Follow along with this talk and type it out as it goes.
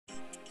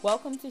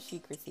Welcome to She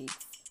Critiques,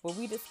 where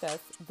we discuss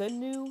the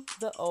new,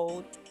 the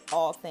old,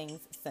 all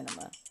things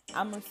cinema.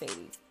 I'm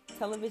Mercedes,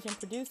 television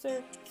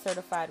producer,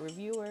 certified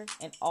reviewer,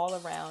 and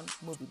all-around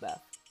movie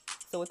buff.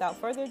 So without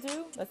further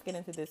ado, let's get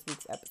into this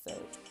week's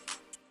episode.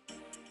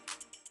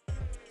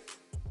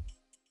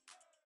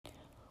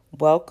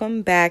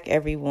 Welcome back,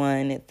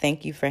 everyone.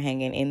 Thank you for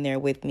hanging in there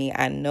with me.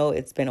 I know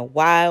it's been a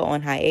while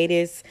on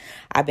hiatus.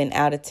 I've been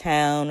out of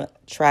town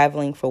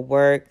traveling for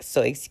work,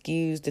 so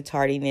excuse the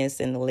tardiness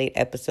and the late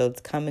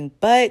episodes coming,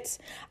 but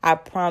I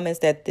promise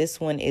that this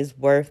one is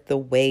worth the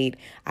wait.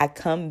 I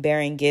come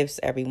bearing gifts,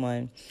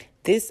 everyone.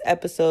 This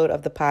episode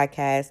of the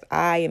podcast,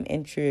 I am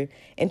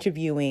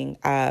interviewing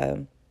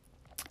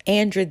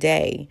Andra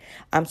Day.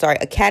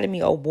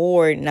 Academy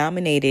Award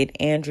nominated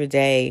Andra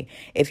Day.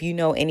 If you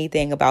know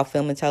anything about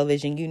film and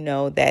television, you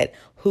know that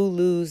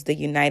Hulu's The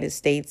United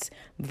States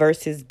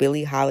versus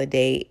Billie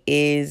Holiday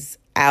is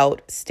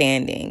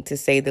outstanding, to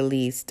say the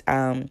least.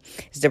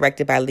 It's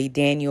directed by Lee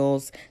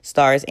Daniels,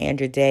 stars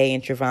Andra Day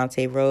and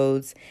Trevante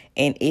Rhodes,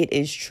 and it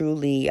is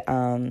truly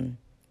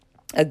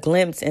a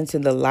glimpse into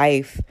the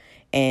life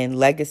and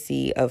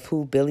legacy of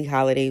who Billie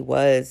Holiday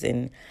was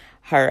and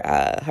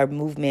her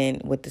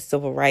movement with the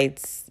civil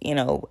rights,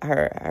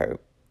 her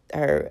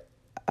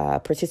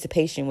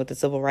participation with the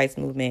civil rights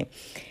movement,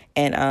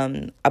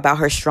 and about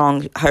her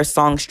song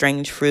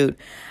Strange Fruit.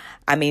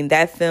 I mean,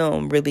 that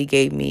film really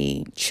gave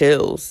me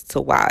chills to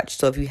watch.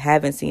 So if you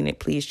haven't seen it,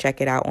 please check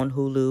it out on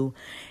Hulu.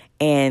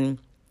 And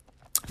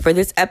for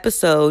this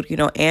episode,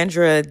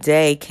 Andra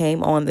Day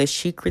came on the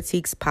She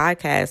Critiques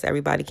podcast,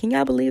 everybody. Can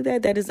y'all believe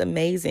that? That is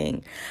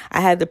amazing. I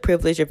had the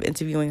privilege of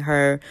interviewing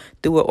her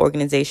through an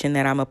organization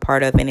that I'm a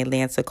part of in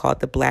Atlanta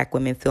called the Black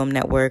Women Film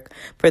Network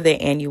for their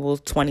annual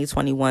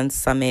 2021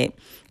 summit.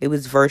 It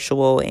was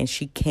virtual, and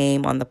she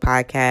came on the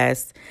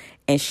podcast,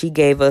 and she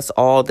gave us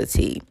all the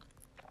tea.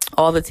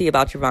 All the tea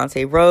about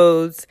Trevante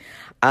Rhodes,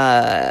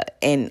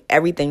 and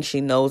everything she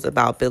knows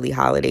about Billie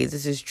Holiday.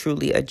 This is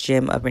truly a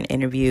gem of an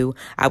interview.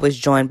 I was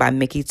joined by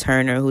Mickey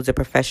Turner, who's a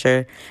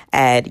professor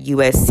at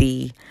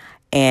USC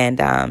and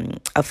a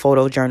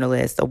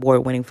photojournalist,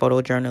 award-winning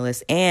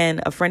photojournalist,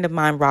 and a friend of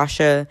mine,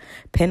 Rasha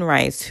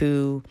Penrice,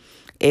 who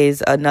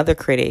is another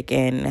critic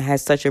and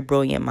has such a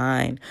brilliant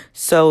mind.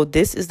 So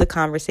this is the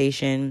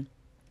conversation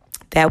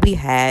that we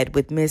had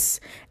with Miss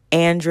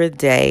Andra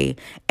Day,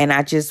 and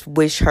I just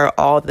wish her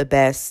all the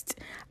best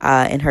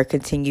in her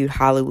continued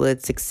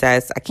Hollywood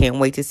success. I can't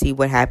wait to see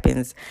what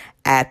happens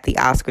at the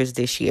Oscars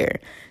this year.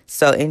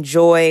 So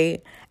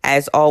enjoy.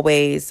 As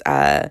always,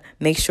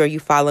 make sure you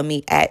follow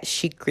me at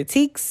She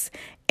Critiques,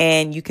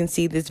 and you can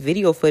see this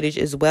video footage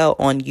as well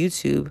on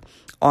YouTube,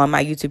 on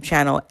my YouTube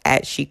channel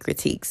at She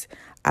Critiques.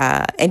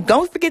 And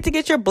don't forget to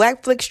get your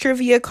Blackflix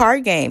Trivia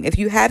card game. If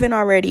you haven't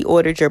already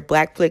ordered your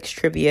Blackflix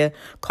Trivia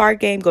card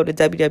game, go to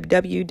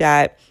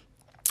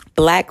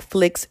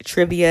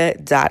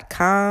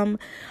www.blackflixtrivia.com.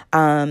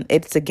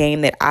 It's a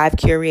game that I've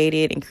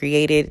curated and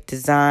created,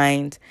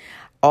 designed,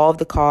 all of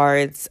the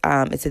cards.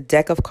 It's a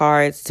deck of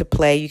cards to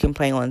play. You can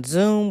play on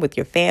Zoom with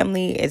your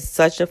family. It's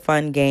such a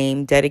fun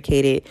game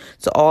dedicated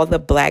to all the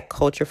Black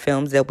culture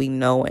films that we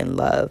know and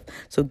love.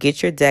 So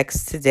get your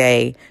decks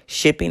today,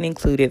 shipping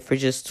included, for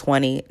just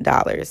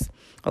 $20.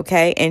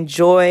 Okay,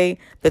 enjoy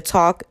the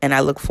talk, and I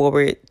look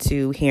forward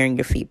to hearing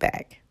your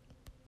feedback.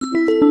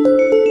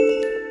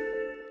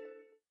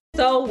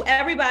 So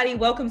everybody,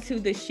 welcome to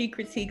the She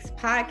Critiques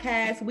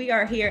podcast. We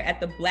are here at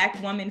the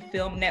Black Women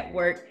Film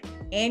Network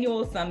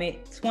Annual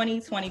Summit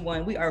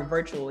 2021. We are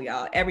virtual,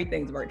 y'all.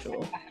 Everything's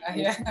virtual.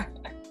 Yeah.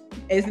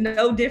 It's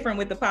no different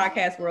with the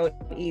podcast world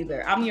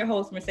either. I'm your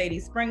host,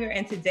 Mercedes Springer,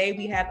 and today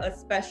we have a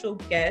special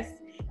guest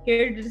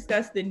here to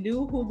discuss the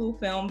new Hulu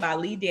film by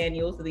Lee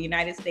Daniels, The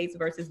United States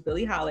versus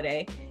Billie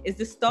Holiday. Is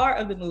the star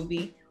of the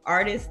movie,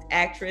 artist,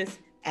 actress,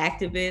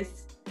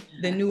 activist,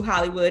 the new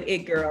Hollywood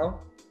it girl,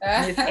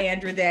 Miss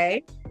Andra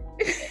Day.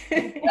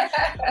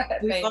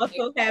 We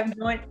also have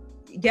joined,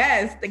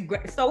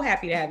 so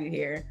happy to have you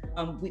here.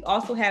 We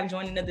also have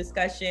joining the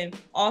discussion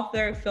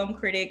author, film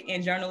critic,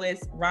 and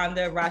journalist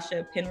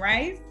Rasha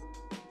Penrice,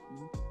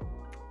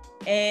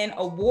 and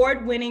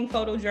award-winning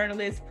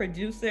photojournalist,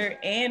 producer,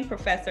 and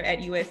professor at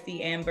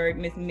USC Amberg,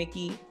 Miss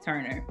Mickey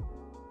Turner.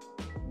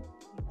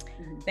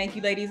 Thank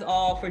you, ladies,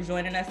 all for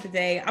joining us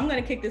today. I'm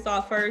going to kick this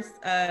off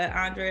first,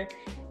 Andra,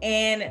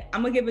 and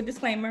I'm going to give a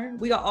disclaimer.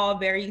 We are all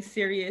very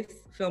serious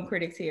film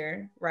critics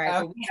here,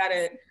 right?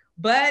 Okay.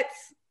 But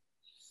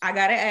I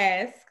got to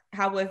ask,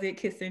 how was it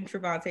kissing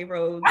Trevante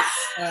Rhodes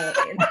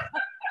in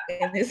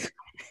this?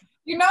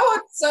 You know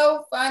what's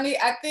so funny?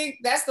 I think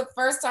that's the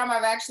first time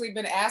I've actually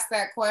been asked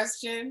that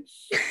question.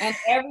 And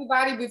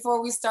everybody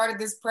before we started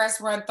this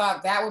press run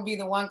thought that would be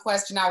the one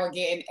question I would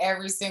get in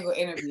every single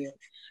interview.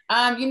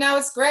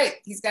 It's great.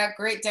 He's got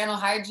great dental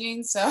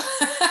hygiene, so it's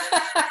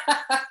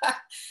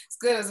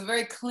good. It was a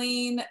very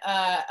clean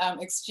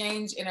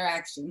exchange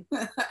interaction.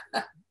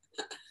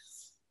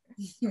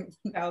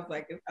 I'm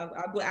glad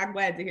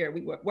to hear.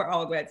 We're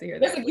all glad to hear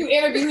that. Listen, if you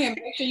interview him,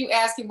 make sure you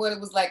ask him what it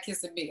was like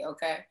kissing me,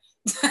 okay?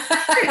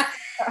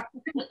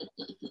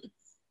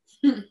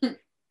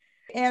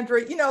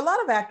 Andrea, you know, a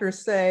lot of actors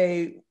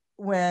say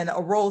when a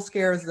role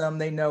scares them,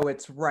 they know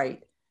it's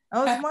right.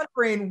 I was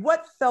wondering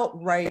what felt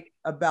right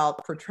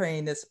about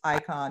portraying this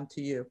icon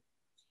to you?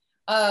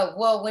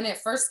 Well, when it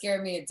first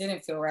scared me, it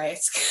didn't feel right.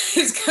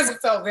 It's because it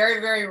felt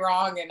very, very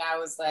wrong. And I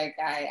was like,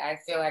 I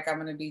feel like I'm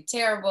going to be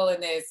terrible in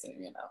this,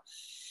 and, you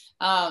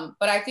know.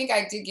 But I think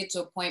I did get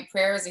to a point.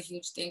 Prayer is a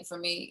huge thing for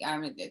me. I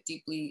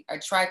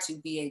try to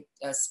be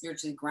a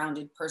spiritually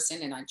grounded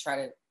person, and I try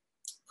to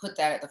put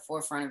that at the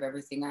forefront of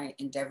everything I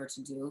endeavor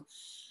to do.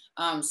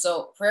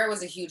 So prayer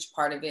was a huge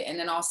part of it. And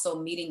then also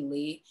meeting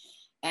Lee.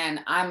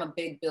 And I'm a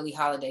big Billie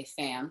Holiday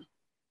fan.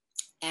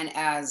 And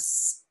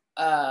as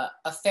a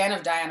fan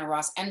of Diana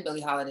Ross and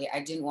Billie Holiday, I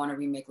didn't want to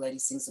remake Lady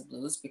Sings the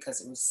Blues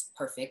because it was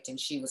perfect and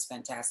she was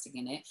fantastic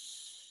in it.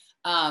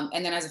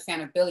 And then as a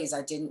fan of Billie's,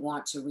 I didn't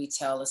want to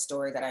retell a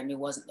story that I knew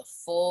wasn't the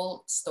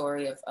full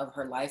story of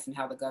her life and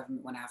how the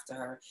government went after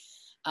her.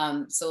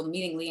 So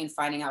meeting Lee and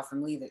finding out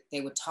from Lee that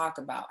they would talk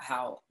about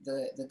how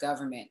the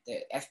government, the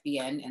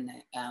FBN and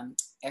the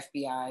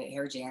FBI,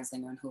 Harry J.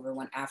 Anslinger and Hoover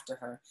went after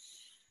her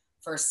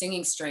for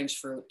singing Strange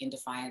Fruit in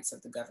defiance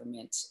of the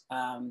government.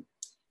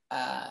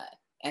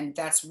 And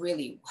that's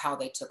really how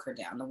they took her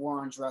down. The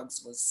war on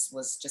drugs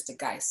was just a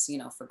guise, you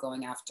know, for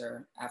going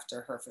after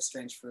her for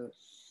Strange Fruit.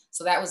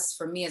 So that was,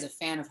 for me as a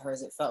fan of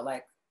hers, it felt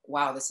like,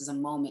 wow, this is a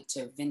moment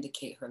to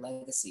vindicate her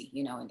legacy,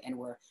 you know, and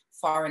we're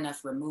far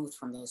enough removed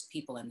from those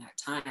people in that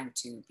time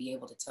to be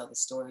able to tell the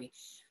story.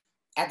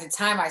 At the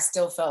time, I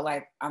still felt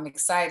like I'm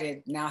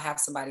excited now have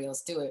somebody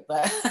else do it,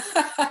 but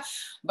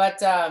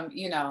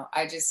you know,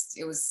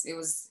 it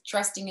was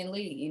trusting in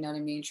Lee, you know what I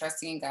mean,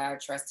 trusting in God,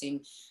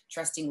 trusting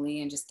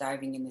Lee, and just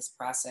diving in this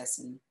process,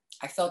 and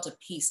I felt a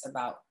peace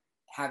about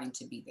having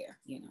to be there,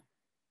 you know.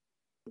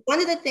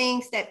 One of the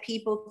things that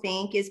people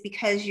think is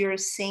because you're a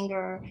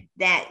singer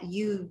that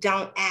you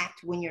don't act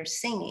when you're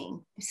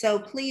singing. So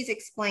please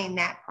explain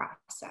that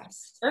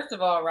process. First of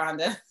all,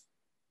 Rhonda,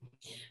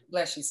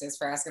 bless you, sis,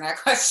 for asking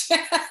that question.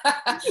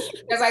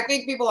 Because I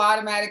think people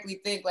automatically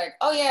think like,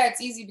 oh yeah,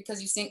 it's easy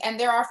because you sing. And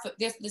there are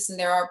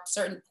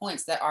certain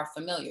points that are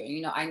familiar.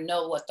 You know, I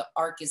know what the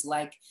arc is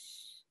like,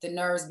 the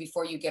nerves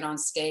before you get on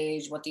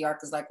stage, what the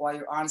arc is like while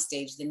you're on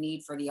stage, the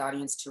need for the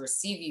audience to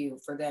receive you,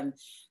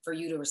 for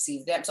you to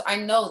receive them. So I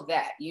know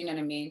that, you know what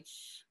I mean?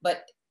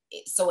 But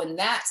so in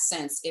that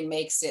sense, it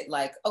makes it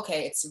like,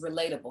 okay, it's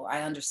relatable.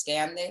 I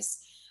understand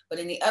this. But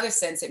in the other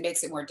sense, it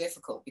makes it more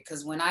difficult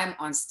because when I'm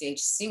on stage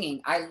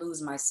singing, I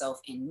lose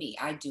myself in me.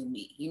 I do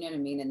me, you know what I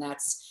mean? And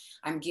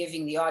I'm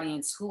giving the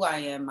audience who I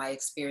am, my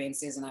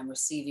experiences, and I'm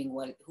receiving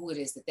who it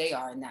is that they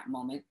are in that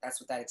moment.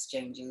 That's what that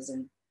exchange is.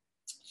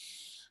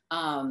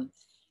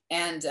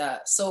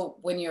 So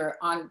when you're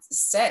on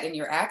set and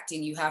you're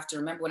acting, you have to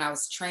remember, when I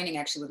was training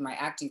actually with my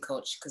acting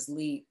coach, because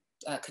Lee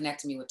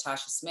connected me with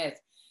Tasha Smith,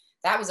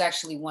 that was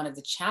actually one of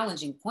the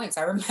challenging points.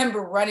 I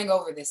remember running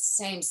over this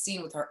same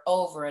scene with her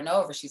over and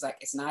over. She's like,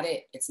 it's not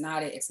it, it's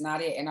not it, it's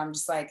not it. And I'm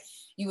just like,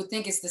 you would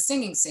think it's the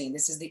singing scene.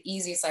 This is the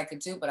easiest I could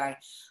do, but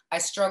I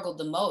struggled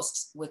the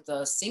most with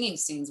the singing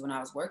scenes when I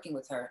was working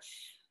with her,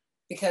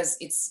 because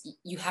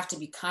you have to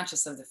be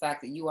conscious of the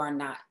fact that you are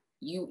not,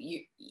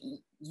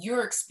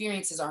 your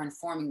experiences are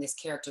informing this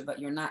character, but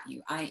you're not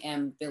you. I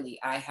am Billie.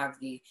 I have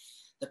the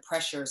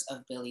pressures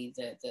of Billie,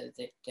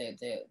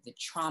 the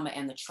trauma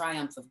and the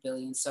triumph of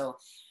Billie. And so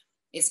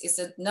it's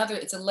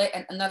another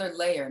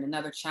layer and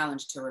another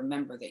challenge to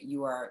remember that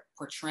you are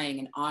portraying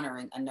and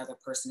honoring another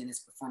person in this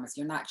performance.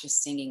 You're not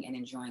just singing and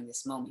enjoying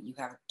this moment. You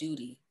have a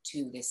duty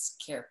to this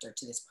character,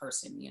 to this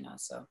person, you know.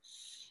 So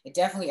it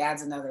definitely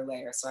adds another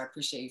layer. So I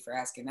appreciate you for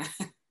asking that.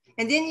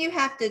 And then you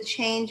have to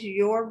change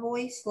your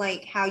voice,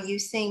 like how you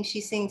sing.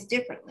 She sings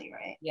differently,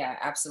 right? Yeah,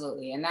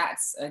 absolutely. And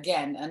that's,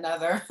 again,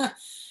 another,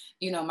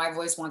 you know, my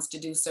voice wants to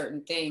do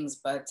certain things,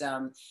 but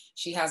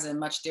she has a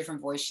much different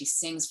voice. She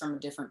sings from a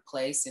different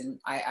place. And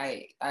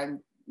I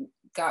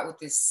got with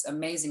this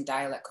amazing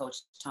dialect coach,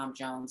 Tom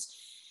Jones.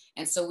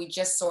 And so we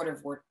just sort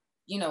of were,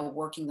 you know,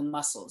 working the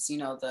muscles, you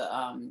know,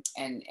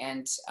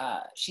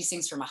 she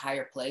sings from a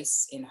higher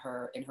place in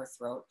her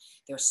throat.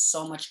 There's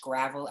so much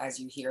gravel as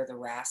you hear the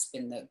rasp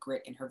and the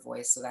grit in her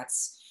voice. So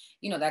that's,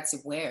 you know, that's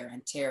wear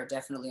and tear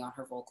definitely on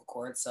her vocal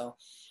cords. So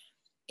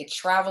it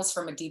travels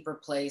from a deeper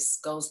place,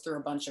 goes through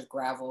a bunch of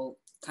gravel,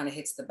 kind of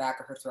hits the back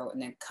of her throat,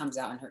 and then comes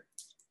out, and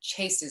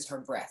chases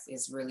her breath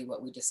is really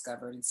what we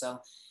discovered. And so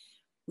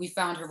we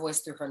found her voice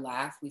through her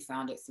laugh. We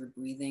found it through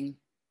breathing.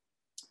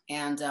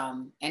 And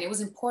it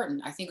was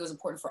important. I think it was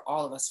important for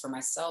all of us, for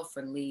myself,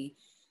 for Lee,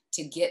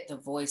 to get the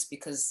voice,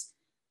 because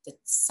the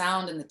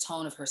sound and the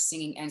tone of her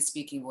singing and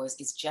speaking voice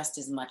is just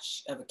as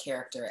much of a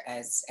character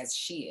as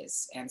she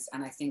is. And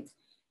I think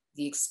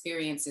the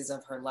experiences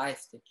of her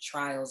life, the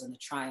trials and the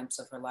triumphs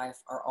of her life,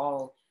 are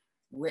all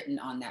written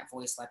on that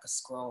voice like a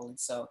scroll. And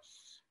so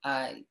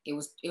it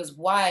was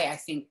why I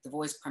think the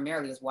voice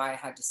primarily is why I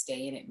had to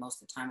stay in it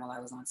most of the time while I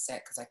was on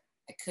set, because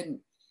I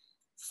couldn't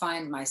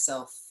find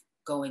myself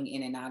going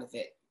in and out of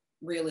it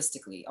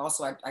realistically.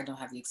 Also, I don't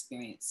have the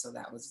experience, so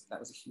that was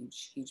a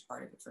huge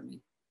part of it for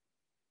me.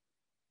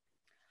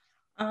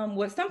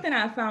 What something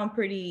I found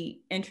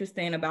pretty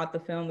interesting about the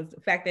film is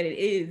the fact that it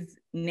is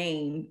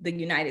named the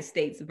United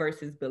States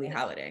versus Billie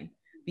Holiday,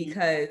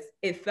 because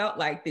it felt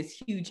like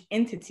this huge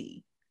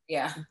entity,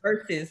 yeah,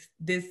 versus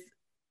this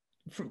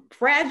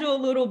fragile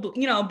little,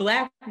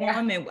 Black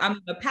woman. I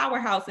mean, a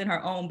powerhouse in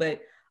her own,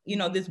 but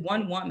this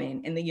one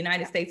woman in the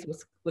United States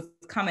was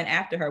coming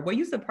after her. Were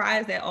you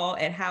surprised at all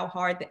at how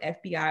hard the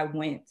FBI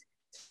went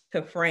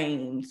to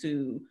frame,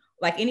 to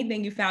like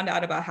anything you found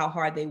out about how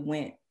hard they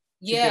went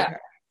to get her?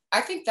 I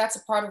think that's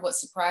a part of what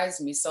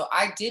surprised me. So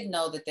I did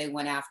know that they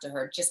went after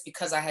her just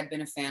because I had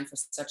been a fan for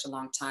such a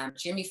long time.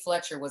 Jimmy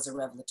Fletcher was a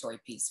revelatory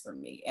piece for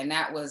me. And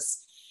it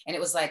was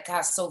like,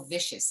 God, so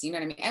vicious, you know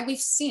what I mean? And we've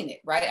seen it,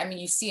 right? I mean,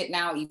 you see it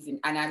now even,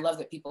 and I love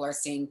that people are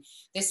seeing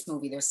this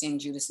movie, they're seeing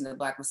Judas and the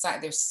Black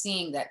Messiah. They're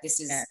seeing that this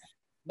is,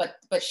 but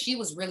she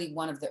was really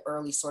one of the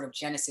early sort of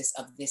genesis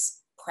of this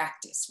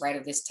practice, right?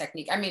 Of this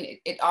technique. I mean,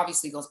 it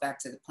obviously goes back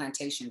to the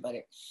plantation, but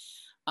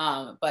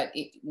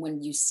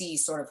when you see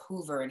sort of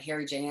Hoover and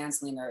Harry J.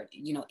 Anslinger,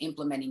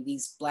 implementing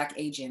these Black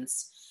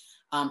agents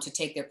to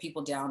take their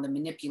people down,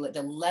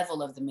 the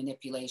level of the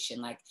manipulation,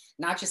 like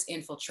not just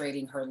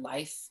infiltrating her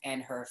life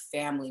and her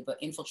family, but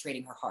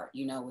infiltrating her heart,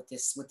 with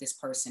this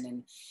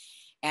person,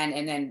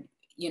 and then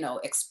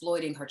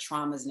exploiting her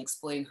traumas and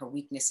exploiting her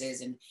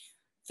weaknesses and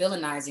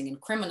villainizing and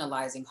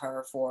criminalizing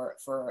her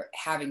for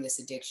having this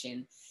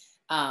addiction.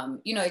 I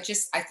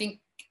think.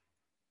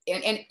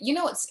 And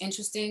what's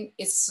interesting?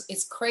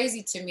 It's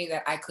crazy to me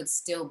that I could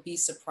still be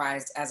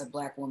surprised as a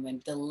Black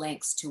woman, the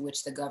lengths to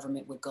which the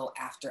government would go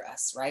after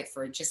us, right?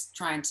 For just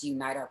trying to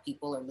unite our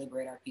people or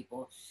liberate our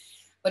people.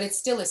 But it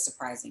still is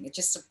surprising. It's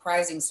just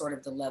surprising sort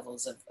of the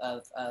levels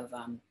of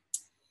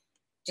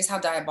just how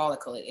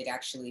diabolical it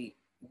actually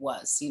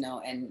was,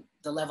 and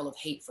the level of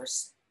hate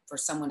for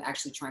someone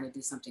actually trying to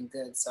do something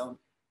good. So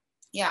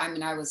yeah, I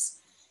mean, I was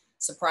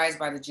surprised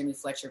by the Jimmy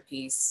Fletcher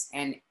piece,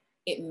 and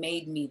it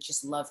made me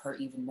just love her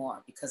even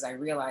more because I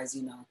realized,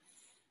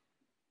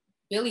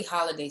 Billie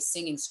Holiday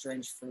singing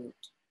Strange Fruit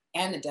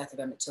and the death of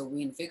Emmett Till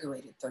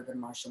reinvigorated Thurgood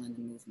Marshall in the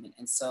movement.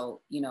 And so,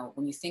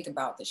 when you think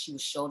about that, she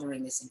was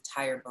shouldering this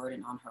entire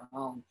burden on her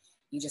own,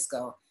 you just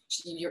go,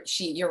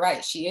 you're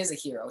right. She is a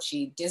hero.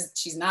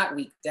 She's not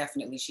weak.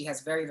 Definitely. She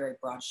has very, very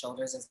broad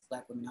shoulders, as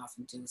Black women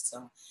often do.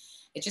 So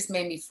it just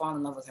made me fall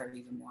in love with her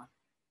even more.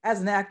 As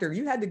an actor,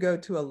 you had to go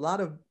to a lot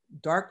of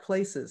dark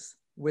places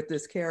with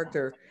this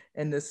character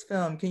in this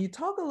film. Can you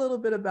talk a little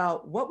bit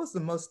about what was the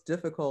most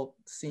difficult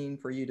scene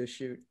for you to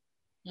shoot?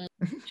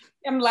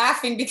 I'm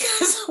laughing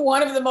because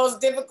one of the most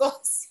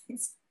difficult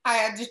scenes I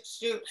had to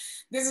shoot,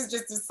 this is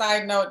just a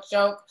side note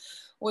joke,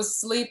 was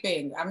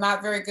sleeping. I'm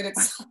not very good at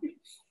sleeping.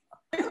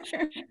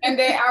 And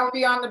I would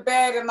be on the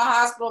bed in the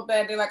hospital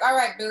bed. They're like, all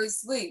right, Billie,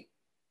 sleep.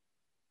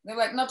 They're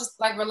like, no, just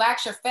like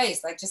relax your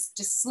face. Like just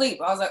sleep.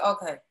 I was like,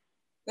 okay.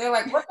 They're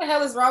like, what the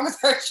hell is wrong with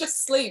her?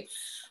 Just sleep.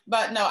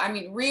 But no, I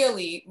mean,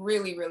 really,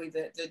 really, really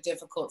the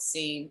difficult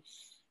scene.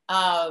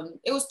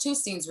 It was two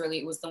scenes, really.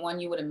 It was the one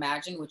you would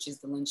imagine, which is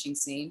the lynching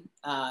scene.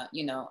 Obviously,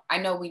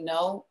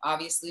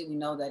 we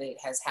know that it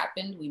has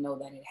happened. We know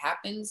that it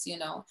happens,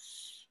 it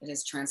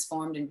has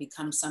transformed and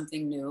become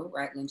something new,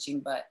 right?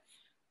 Lynching, but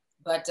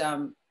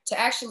to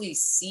actually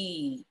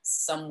see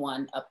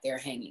someone up there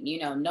hanging,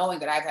 knowing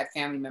that I've had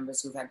family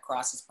members who've had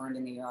crosses burned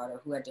in the yard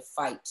or who had to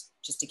fight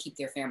just to keep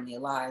their family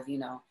alive,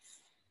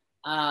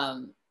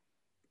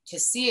 to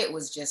see it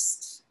was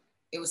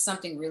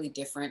something really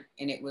different.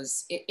 And it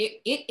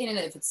in and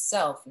of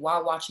itself,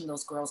 while watching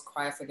those girls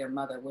cry for their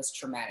mother, was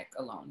traumatic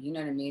alone, you know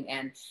what I mean?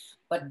 And,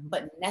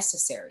 but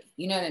necessary,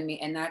 you know what I mean?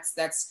 And I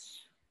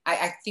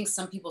think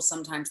some people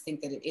sometimes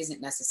think that it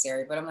isn't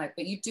necessary, but I'm like,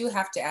 but you do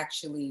have to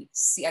actually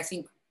see. I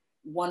think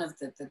one of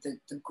the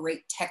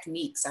great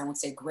techniques, I won't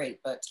say great,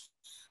 but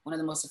one of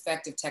the most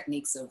effective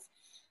techniques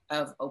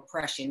of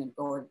oppression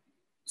or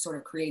sort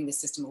of creating the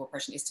system of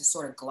oppression is to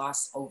sort of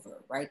gloss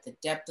over, right? The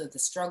depth of the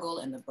struggle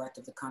and the breadth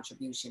of the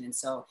contribution. And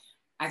so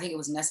I think it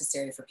was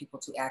necessary for people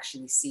to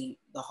actually see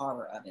the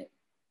horror of it.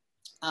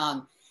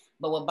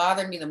 But what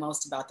bothered me the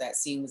most about that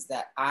scene was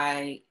that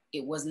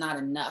it was not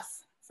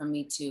enough for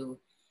me to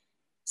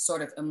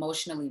sort of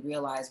emotionally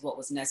realize what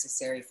was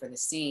necessary for the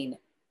scene.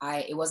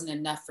 It wasn't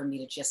enough for me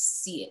to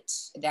just see it.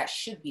 That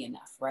should be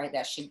enough, right?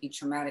 That should be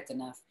traumatic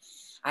enough.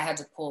 I had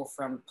to pull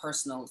from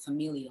personal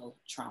familial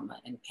trauma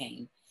and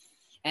pain.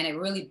 And it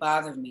really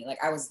bothered me. Like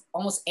I was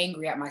almost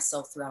angry at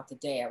myself throughout the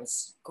day. I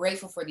was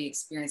grateful for the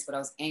experience, but I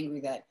was angry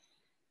that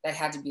that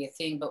had to be a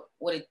thing. But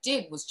what it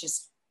did was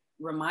just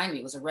remind me,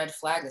 it was a red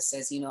flag that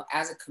says,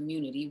 as a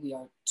community, we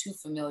are too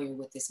familiar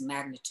with this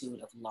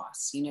magnitude of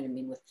loss. You know what I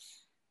mean? With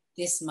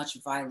this much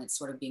violence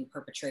sort of being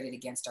perpetrated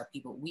against our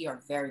people. We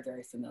are very,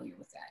 very familiar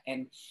with that.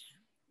 And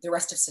the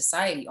rest of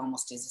society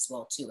almost is as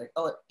well too. Like,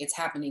 oh, it's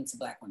happening to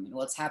Black women.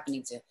 Well,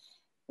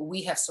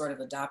 we have sort of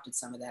adopted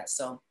some of that.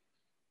 So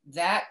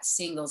that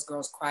seeing those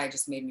girls cry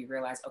just made me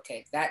realize,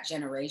 okay, that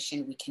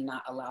generation, we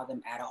cannot allow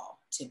them at all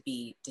to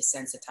be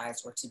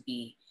desensitized or to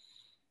be,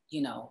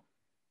 we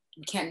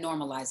can't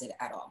normalize it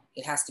at all.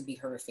 It has to be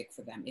horrific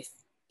for them.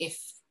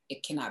 If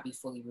it cannot be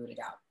fully rooted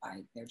out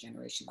by their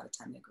generation by the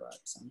time they grow up.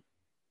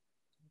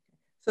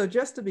 So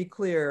just to be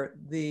clear,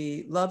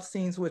 the love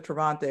scenes with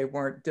Trevante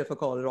weren't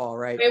difficult at all,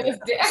 right? It was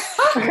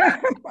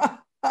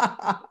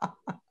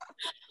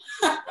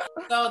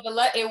so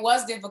it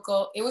was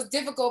difficult. It was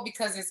difficult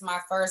because it's my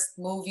first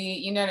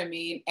movie, you know what I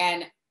mean?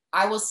 And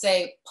I will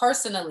say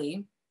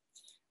personally,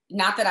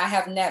 not that I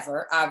have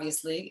never,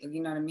 obviously,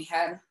 you know what I mean,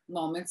 had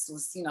moments,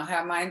 was, you know,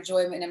 have my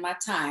enjoyment and my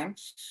time,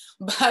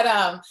 but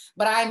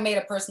I made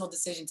a personal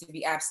decision to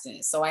be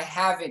abstinent. So I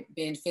haven't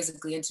been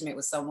physically intimate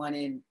with someone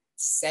in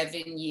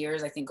 7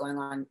 years, I think going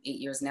on 8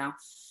 years now.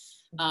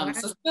 So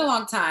it's been a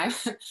long time.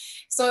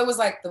 So it was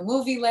like the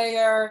movie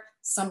layer,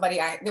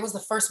 it was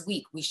the first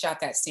week we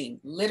shot that scene,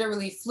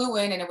 literally flew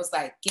in and it was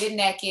like, get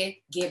naked,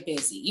 get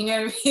busy. You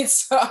know what I mean?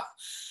 So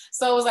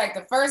it was like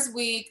the first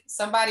week,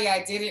 somebody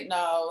I didn't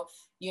know,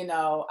 you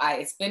know,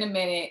 it's been a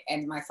minute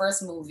and my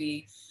first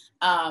movie.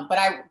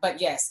 But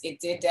yes, it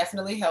did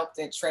definitely help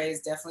that Trey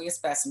is definitely a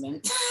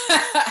specimen.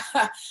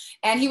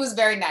 And he was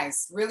very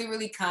nice, really,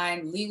 really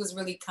kind. Lee was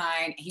really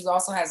kind. He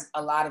also has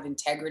a lot of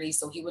integrity.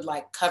 So he would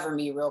like cover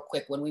me real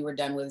quick when we were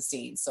done with the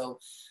scene. So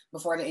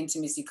before the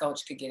intimacy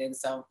coach could get in.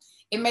 So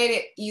it made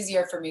it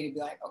easier for me to be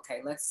like,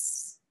 okay,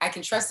 I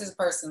can trust this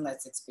person.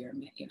 Let's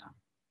experiment, you know.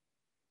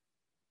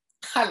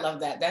 I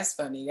love that. That's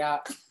funny, y'all.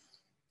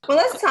 Well,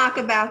 let's talk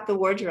about the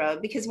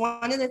wardrobe, because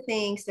one of the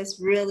things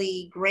that's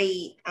really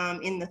great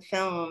in the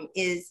film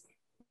is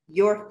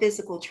your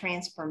physical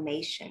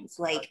transformations.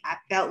 Like I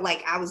felt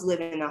like I was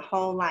living a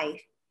whole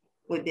life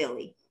with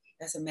Billy.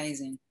 That's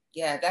amazing.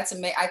 Yeah, that's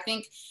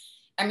amazing.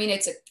 I mean,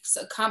 it's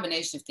a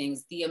combination of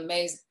things. The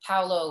amazing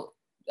Paulo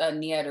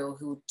Nieto,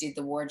 who did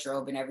the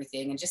wardrobe and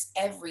everything, and just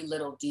every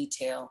little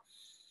detail.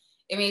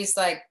 I mean, it's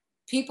like,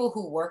 people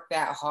who work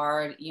that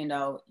hard, you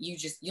know,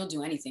 you'll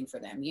do anything for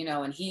them, you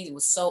know, and he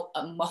was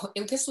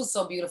this was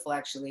so beautiful,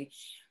 actually.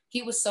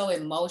 He was so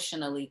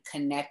emotionally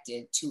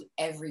connected to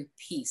every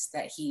piece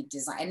that he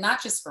designed, and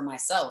not just for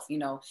myself, you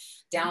know,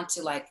 down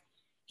to like,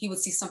 he would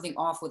see something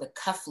off with a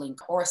cufflink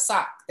or a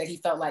sock that he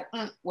felt like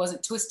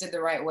wasn't twisted the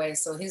right way.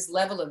 So his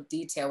level of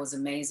detail was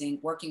amazing.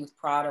 Working with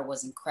Prada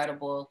was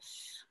incredible.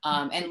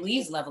 And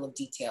Lee's level of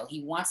detail.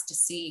 He wants to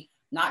see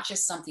not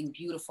just something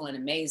beautiful and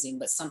amazing,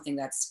 but something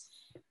that's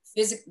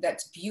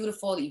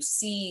beautiful, that you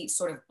see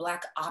sort of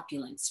Black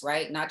opulence,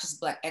 right? Not just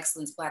Black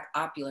excellence, Black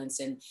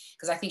opulence. And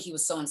because I think he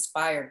was so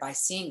inspired by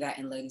seeing that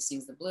in Lady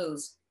Sings the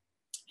Blues.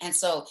 And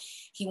so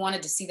he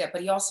wanted to see that,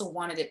 but he also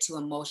wanted it to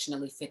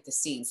emotionally fit the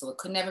scene. So it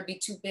could never be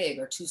too big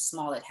or too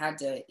small. It had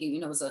to,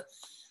 you know, it was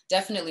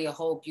definitely a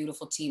whole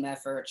beautiful team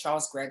effort.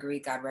 Charles Gregory,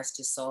 God rest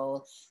his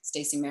soul,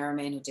 Stacey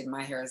Merriman, who did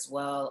my hair as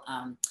well,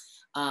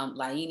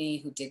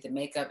 Laini, who did the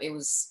makeup.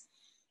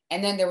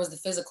 And then there was the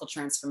physical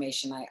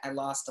transformation. I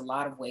lost a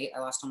lot of weight. I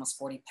lost almost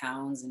 40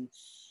 pounds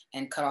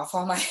and cut off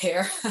all my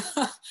hair.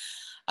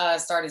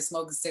 Started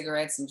smoking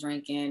cigarettes and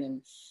drinking.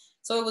 And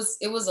so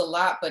it was a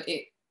lot, but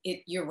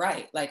you're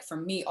right. Like for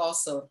me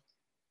also,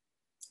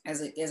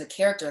 as a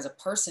character, as a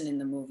person in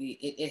the movie,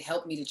 it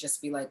helped me to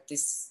just be like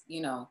this,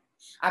 you know.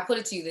 I put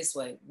it to you this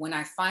way. When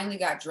I finally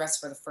got dressed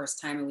for the first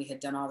time and we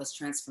had done all this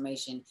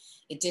transformation,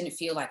 it didn't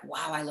feel like,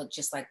 wow, I look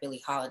just like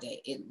Billie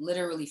Holiday. It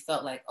literally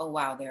felt like, oh,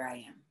 wow, there I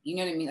am. You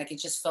know what I mean? Like it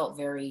just felt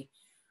very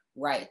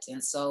right.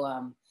 And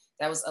so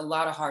that was a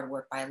lot of hard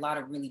work by a lot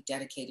of really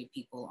dedicated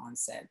people on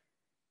set.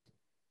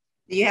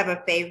 Do you have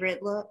a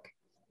favorite look?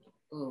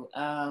 Ooh,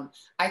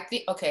 I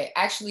think, okay,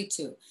 actually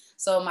two.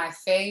 So my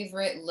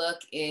favorite look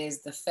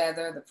is the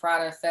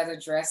Prada feather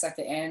dress at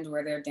the end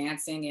where they're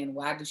dancing and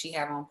why do she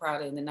have on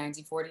Prada in the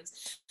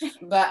 1940s?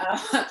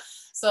 But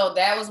so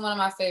that was one of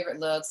my favorite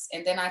looks.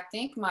 And then I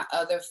think my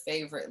other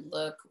favorite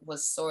look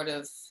was sort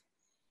of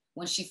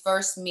when she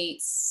first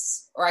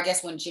meets, or I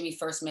guess when Jimmy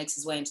first makes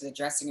his way into the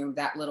dressing room,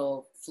 that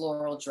little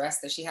floral dress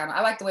that she had.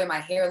 I like the way my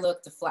hair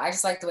looked, I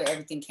just like the way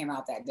everything came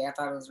out that day. I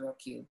thought it was real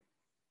cute.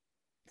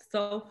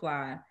 So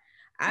fly.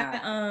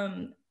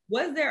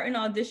 Was there an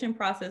audition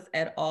process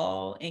at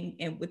all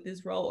in with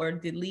this role, or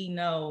did Lee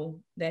know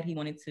that he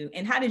wanted to?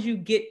 And how did you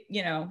get,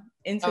 you know,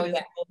 into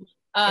this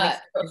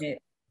role?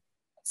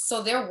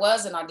 So there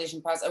was an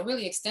audition process, a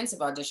really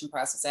extensive audition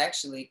process,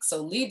 actually.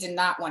 So Lee did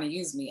not want to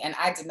use me and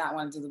I did not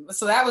want to do it.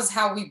 So that was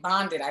how we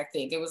bonded, I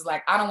think. It was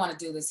like, I don't want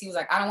to do this. He was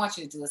like, I don't want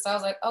you to do this. So I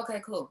was like,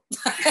 okay, cool.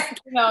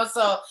 You know,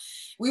 so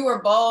we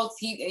were both,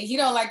 he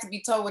don't like to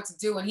be told what to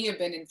do, and he had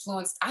been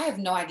influenced. I have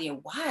no idea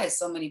why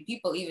so many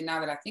people, even now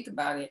that I think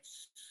about it,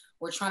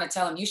 were trying to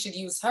tell him, you should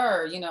use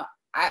her. You know,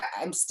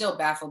 I'm still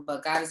baffled,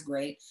 but God is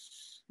great.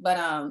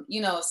 But,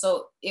 you know,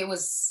 so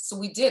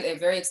we did a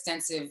very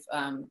extensive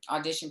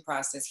audition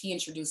process. He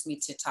introduced me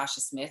to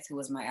Tasha Smith, who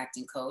was my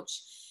acting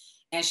coach.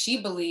 And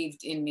she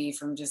believed in me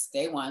from just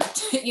day one.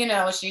 You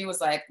know, she was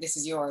like, this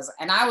is yours.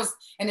 And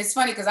it's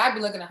funny because I'd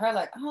be looking at her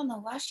like, I don't know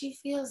why she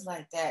feels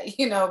like that,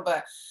 you know,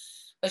 but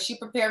she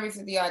prepared me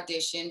for the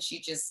audition.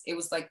 It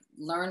was like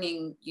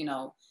learning, you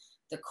know,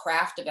 the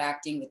craft of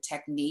acting, the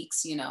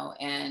techniques, you know,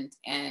 and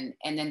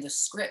then the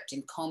script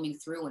and combing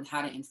through and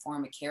how to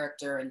inform a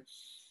character. And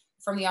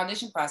from the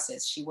audition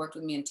process, she worked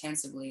with me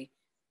intensively.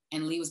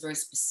 and Lee was very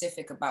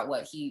specific about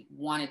what he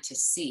wanted to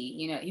see.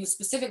 You know, he was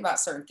specific about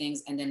certain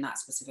things and then not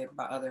specific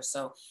about others.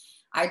 So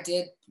I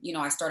did, you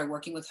know, I started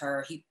working with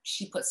her.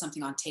 She put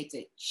something on tape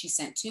that she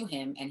sent to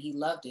him, and he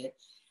loved it.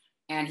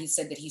 And he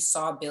said that he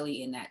saw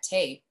Billy in that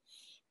tape.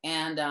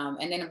 And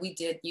then we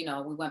did, you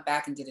know, we went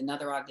back and did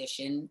another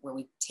audition where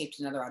we taped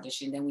another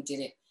audition. Then we did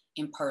it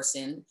in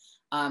person.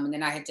 And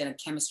then I had done a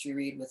chemistry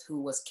read with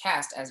who was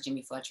cast as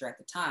Jimmy Fletcher at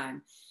the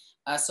time.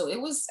 So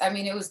it was, I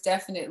mean, it was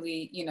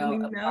definitely, you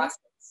know, a process.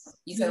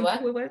 You said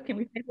what? Can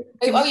we say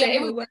Oh yeah,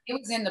 it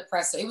was in the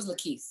press. So it was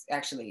Lakeith,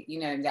 actually, you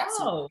know, and that's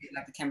who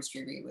like the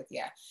chemistry read with,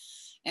 yeah.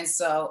 And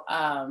so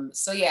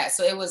yeah,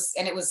 so it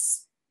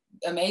was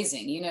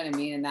amazing, you know what I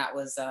mean? And that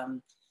was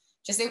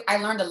I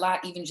learned a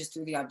lot even just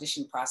through the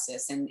audition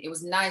process. And it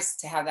was nice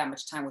to have that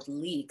much time with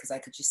Lee because I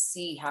could just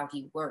see how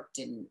he worked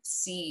and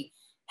see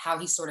how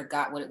he sort of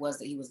got what it was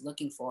that he was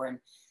looking for. And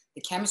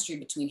the chemistry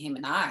between him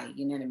and I,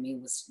 you know what I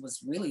mean,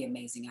 was really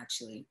amazing,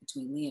 actually,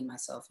 between Lee and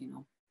myself, you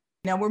know.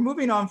 Now we're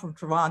moving on from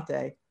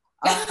Trevante.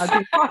 Can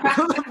you talk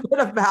a little bit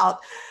about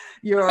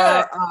your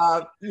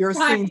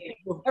scene?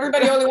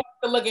 Everybody only wants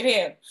to look at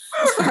him.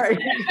 Right.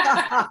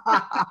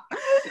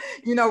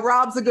 You know,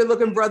 Rob's a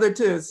good-looking brother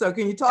too. So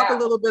can you talk a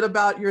little bit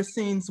about your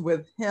scenes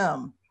with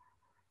him?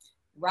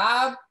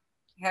 Rob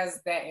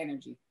has that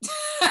energy.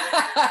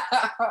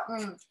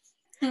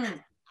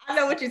 I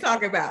know what you're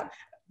talking about.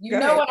 You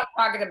know what I'm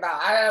talking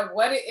about. I don't know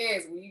what it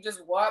is when you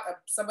just walk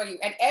up somebody,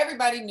 and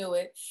everybody knew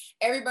it.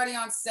 Everybody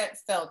on set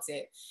felt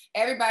it.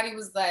 Everybody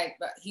was like,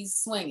 but he's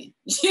swinging.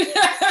 You know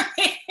what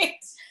I mean?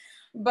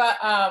 But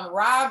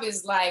Rob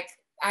is like,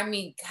 I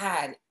mean,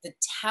 God, the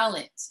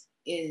talent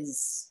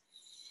is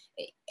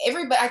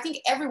everybody. I think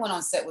everyone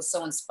on set was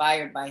so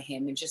inspired by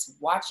him, and just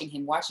watching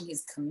him, watching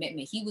his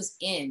commitment. He was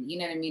in, you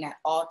know what I mean, at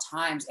all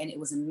times. And it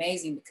was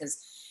amazing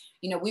because,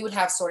 you know, we would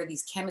have sort of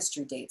these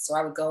chemistry dates. So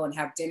I would go and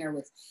have dinner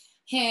with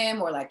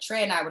him, or like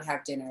Trey and I would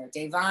have dinner,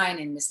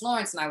 Davine and Miss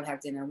Lawrence and I would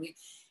have dinner. We,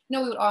 you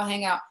know, we would all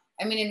hang out.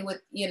 I mean, and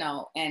with, you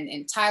know,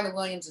 and Tyler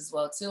Williams as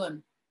well too.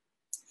 And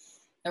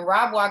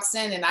Rob walks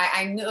in, and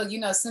I knew, you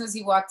know, as soon as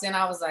he walked in,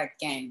 I was like,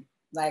 game,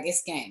 like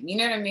it's game. You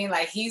know what I mean?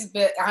 Like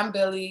I'm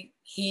Billy,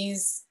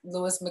 he's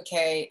Louis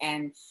McKay,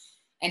 and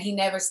he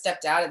never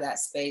stepped out of that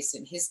space.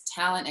 And his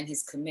talent and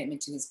his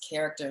commitment to his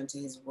character and to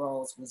his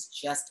roles was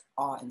just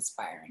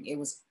awe-inspiring. It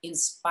was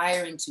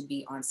inspiring to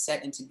be on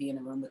set and to be in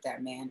a room with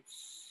that man.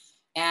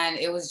 And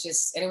it was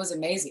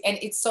amazing. And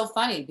it's so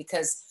funny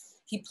because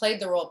he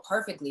played the role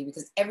perfectly,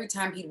 because every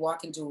time he'd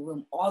walk into a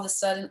room, all of a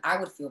sudden I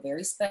would feel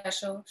very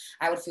special.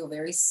 I would feel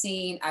very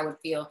seen.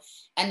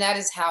 And that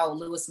is how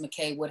Louis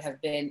McKay would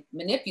have been,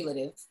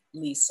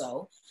 manipulatively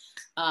so.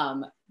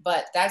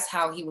 But that's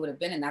how he would have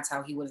been, and that's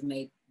how he would have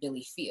made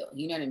Billy feel.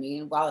 You know what I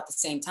mean? While at the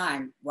same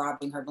time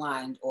robbing her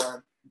blind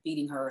or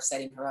beating her or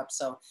setting her up.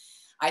 So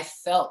I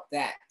felt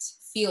that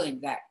feeling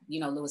that, you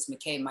know, Louis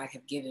McKay might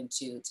have given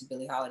to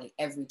Billie Holiday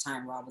every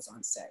time Rob was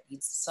on set.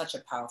 He's such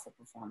a powerful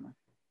performer.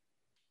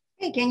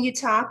 Hey, can you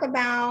talk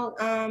about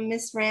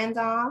Miss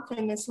Randolph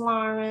and Miss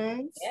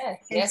Lawrence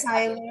and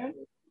Tyler?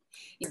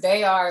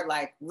 They are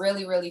like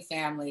really, really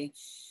family.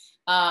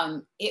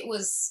 It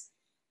was,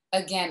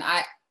 again,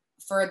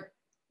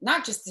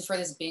 not just for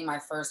this being my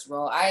first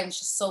role, I am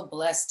just so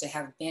blessed to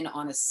have been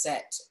on a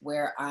set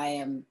where I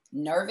am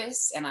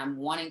nervous and I'm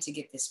wanting to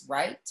get this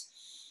right.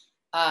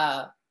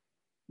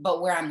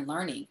 But where I'm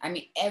learning. I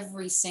mean,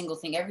 every single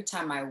thing, every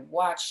time I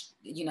watched,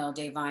 you know,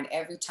 Davine,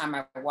 every time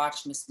I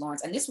watched Miss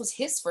Lawrence, and this was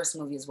his first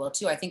movie as well,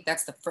 too. I think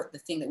that's the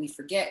thing that we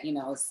forget, you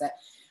know, is that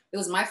it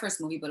was my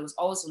first movie, but it was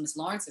also Miss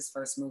Lawrence's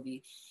first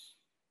movie.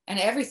 And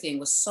everything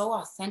was so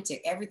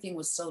authentic. Everything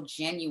was so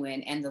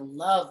genuine. And the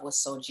love was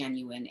so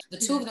genuine. The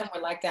two of them were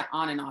like that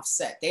on and off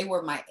set. They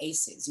were my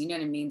aces. You know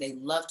what I mean? They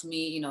loved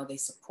me, you know, they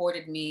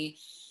supported me.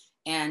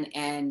 And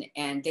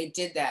they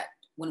did that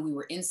when we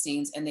were in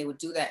scenes, and they would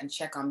do that and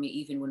check on me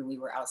even when we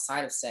were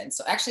outside of set. And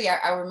so actually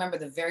I remember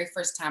the very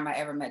first time I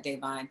ever met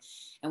Davine,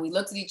 and we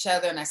looked at each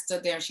other, and I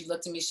stood there and she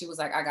looked at me, she was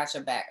like, I got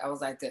your back. I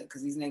was like, good,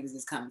 because these niggas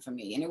is coming for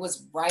me. And it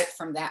was right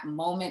from that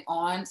moment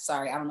on.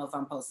 Sorry, I don't know if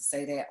I'm supposed to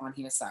say that on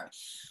here, sorry,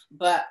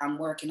 but I'm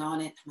working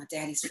on it. My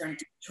daddy's from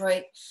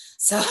Detroit.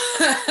 So,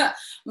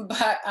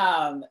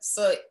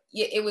 so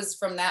yeah, it was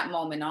from that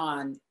moment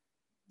on.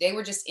 They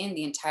were just in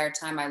the entire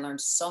time. I learned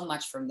so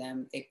much from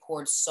them. They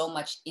poured so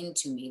much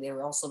into me. They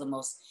were also the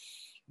most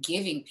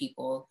giving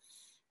people.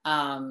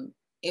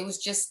 It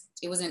was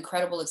an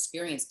incredible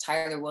experience.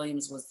 Tyler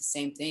Williams was the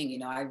same thing. You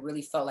know, I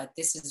really felt like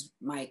this is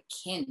my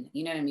kin.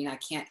 You know what I mean? I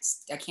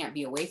can't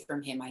be away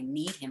from him. I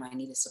need him. I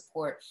need his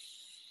support.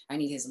 I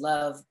need his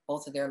love,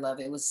 both of their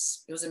love. It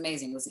was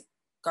amazing. It was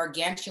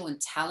gargantuan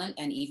talent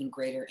and even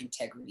greater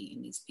integrity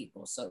in these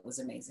people. So it was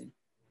amazing.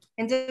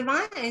 And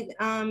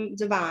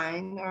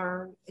Divine,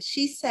 or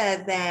she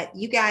said that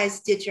you guys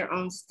did your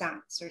own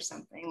stunts or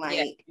something like.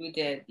 Yeah, we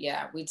did.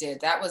 Yeah, we did.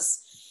 That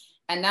was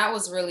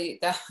really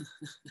that.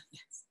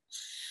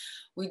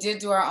 We did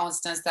do our own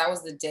stunts. That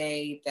was the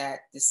day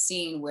that the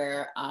scene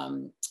where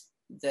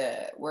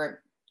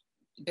where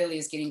Billie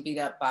is getting beat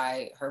up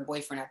by her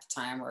boyfriend at the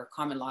time, or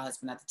common law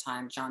husband at the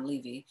time, John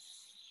Levy.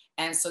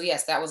 And so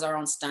yes, that was our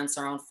own stunts,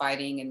 our own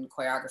fighting and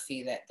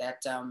choreography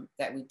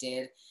that we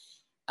did.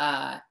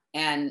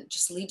 And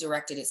just Lee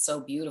directed it so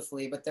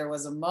beautifully. But there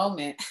was a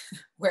moment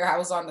where I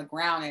was on the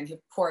ground, and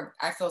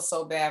I feel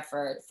so bad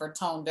for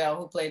Tone Bell,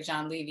 who played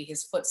John Levy.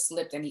 His foot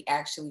slipped and he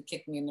actually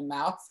kicked me in the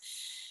mouth.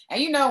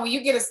 And you know, when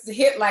you get a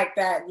hit like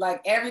that,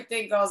 like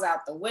everything goes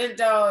out the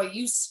window,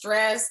 you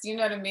stressed, you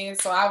know what I mean?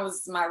 So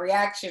my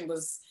reaction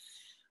was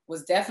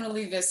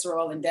definitely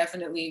visceral and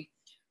definitely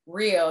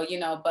real, you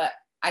know. But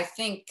I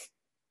think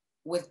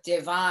with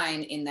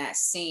Divine in that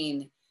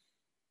scene,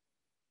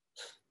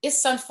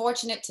 it's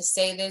unfortunate to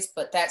say this,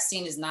 but that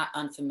scene is not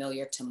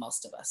unfamiliar to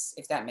most of us,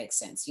 if that makes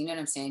sense. You know what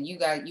I'm saying?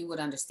 You would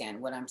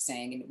understand what I'm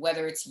saying. And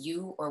whether it's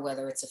you, or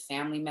whether it's a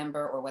family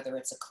member, or whether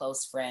it's a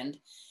close friend,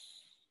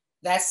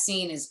 that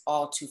scene is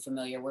all too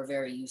familiar. We're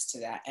very used to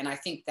that. And I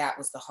think that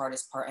was the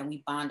hardest part. And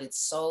we bonded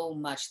so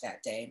much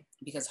that day,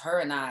 because her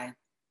and I,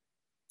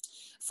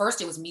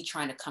 first it was me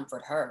trying to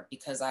comfort her,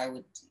 because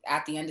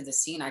at the end of the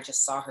scene, I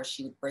just saw her,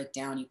 she would break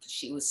down.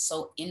 She was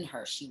so in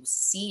her, she was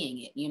seeing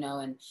it, you know,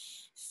 and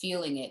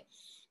feeling it.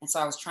 And so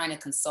I was trying to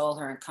console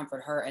her and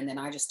comfort her. And then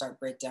I just started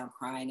break down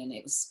crying. And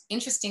it was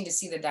interesting to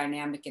see the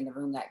dynamic in the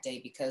room that day,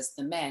 because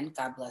the men,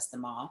 God bless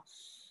them all,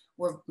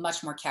 were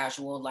much more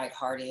casual,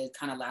 lighthearted,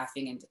 kind of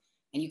laughing.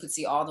 And you could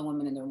see all the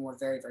women in the room were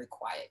very, very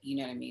quiet, you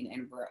know what I mean?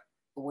 And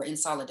we're in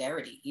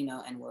solidarity, you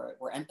know, and we're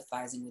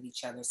empathizing with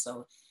each other.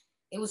 So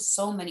it was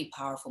so many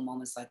powerful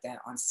moments like that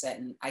on set.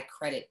 And I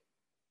credit,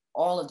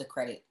 all of the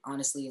credit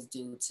honestly is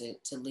due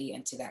to Lee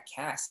and to that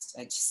cast.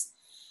 I just,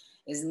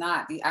 is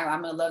not,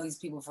 I'm gonna love these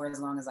people for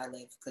as long as I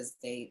live, because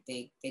they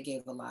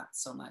gave a lot,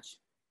 so much.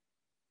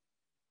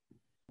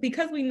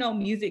 Because we know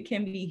music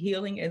can be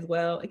healing as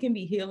well. It can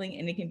be healing,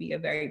 and it can be a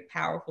very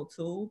powerful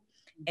tool.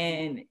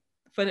 And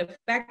for the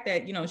fact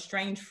that, you know,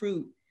 Strange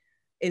Fruit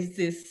is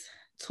this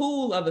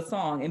tool of a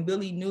song, and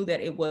Billie knew that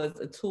it was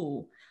a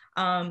tool.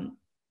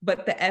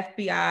 But the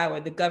FBI or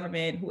the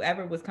government,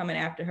 whoever was coming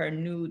after her,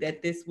 knew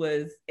that this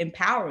was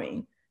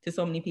empowering to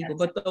so many people.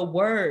 But the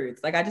words,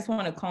 like, I just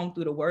want to comb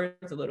through the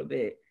words a little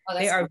bit.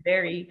 They are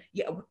very,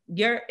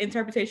 your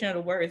interpretation of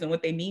the words and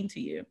what they mean to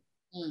you.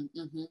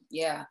 Mm-hmm.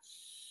 Yeah.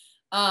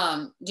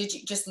 Did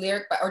you just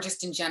lyric, or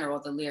just in general,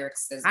 the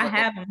lyrics? I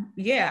have them.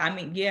 Yeah, I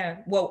mean, yeah.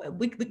 Well,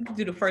 we can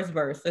do the first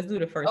verse. Let's do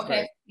the first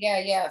verse.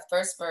 Yeah.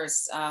 First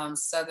verse.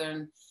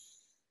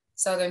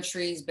 Southern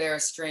trees bear a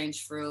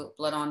strange fruit,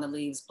 blood on the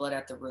leaves, blood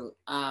at the root.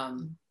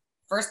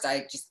 First,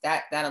 I just,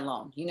 that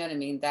alone, you know what I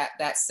mean?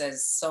 That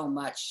says so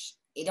much.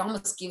 It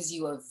almost gives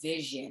you a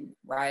vision,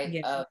 right?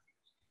 Yeah. Of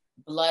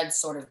blood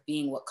sort of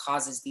being what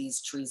causes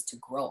these trees to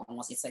grow.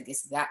 Almost, it's like,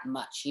 it's that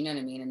much, you know what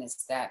I mean? And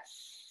it's that.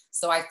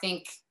 So I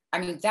think, I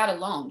mean, that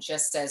alone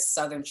just says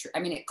Southern tree. I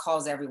mean, it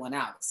calls everyone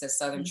out. It says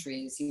Southern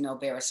trees, you know,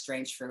 bear a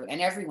strange fruit,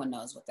 and everyone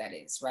knows what that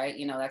is, right?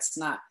 You know, that's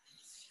not,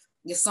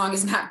 this song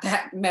is not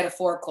that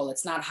metaphorical.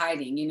 It's not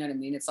hiding, you know what I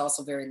mean? It's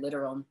also very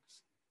literal.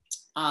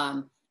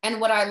 And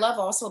what I love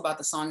also about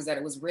the song is that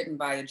it was written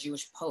by a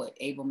Jewish poet,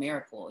 Abel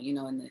Meeropol, you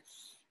know,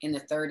 in the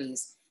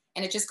 30s.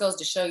 And it just goes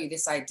to show you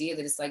this idea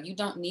that it's like, you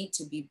don't need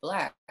to be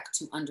Black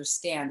to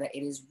understand that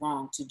it is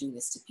wrong to do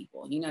this to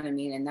people. You know what I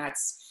mean? And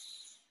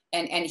that's,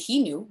 and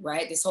he knew,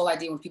 right? This whole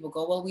idea when people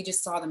go, well, we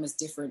just saw them as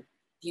different,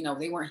 you know,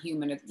 they weren't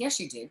human. Yes,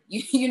 you did.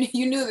 You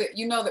knew that,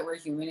 you know that we're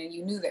human, and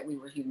you knew that we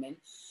were human.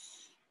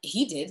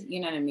 He did, you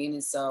know what I mean?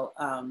 And so,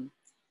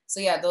 so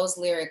yeah, those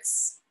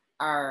lyrics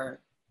are,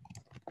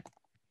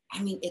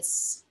 I mean,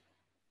 it's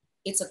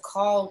a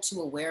call to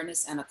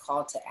awareness and a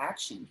call to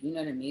action. You know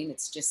what I mean?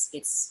 It's just,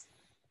 it's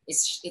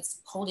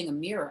holding a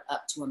mirror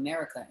up to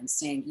America and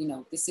saying, you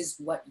know, this is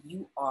what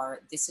you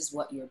are, this is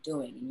what you're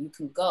doing. And you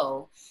can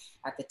go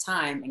at the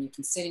time and you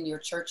can sit in your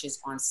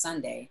churches on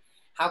Sunday.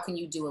 How can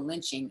you do a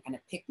lynching and a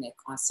picnic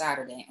on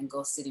Saturday and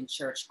go sit in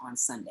church on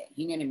Sunday?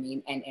 You know what I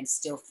mean? And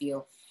still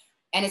feel,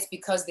 and it's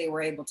because they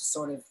were able to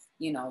sort of,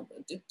 you know,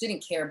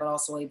 didn't care, but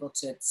also able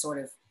to sort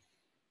of,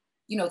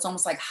 you know, it's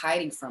almost like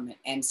hiding from it.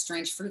 And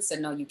Strange Fruit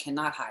said, no, you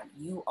cannot hide.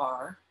 You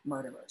are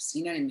murderers.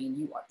 You know what I mean?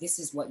 You are, this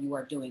is what you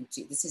are doing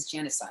to, this is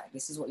genocide.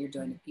 This is what you're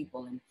doing to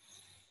people.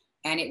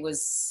 And it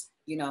was,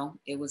 you know,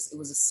 it was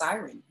a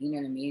siren, you know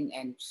what I mean?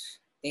 And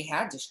they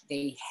had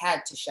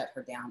to shut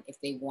her down if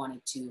they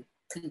wanted to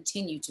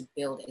continue to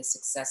build a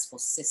successful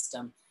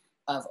system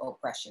of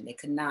oppression. They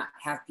could not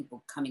have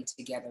people coming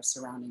together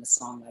surrounding a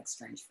song like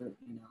Strange Fruit,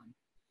 you know. And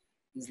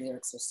these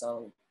lyrics are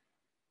so,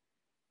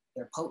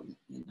 they're potent,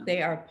 you know.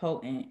 They are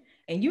potent.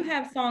 And you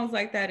have songs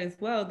like that as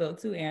well, though,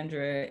 too,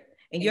 Andra.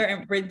 And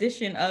your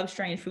rendition of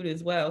Strange Fruit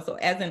as well. So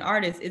as an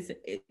artist, is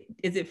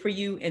it for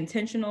you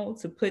intentional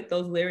to put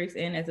those lyrics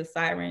in as a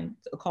siren,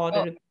 a call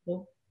to the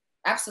people?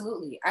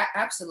 Absolutely.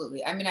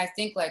 Absolutely. I mean, I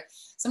think like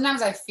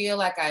sometimes I feel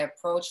like I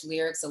approach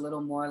lyrics a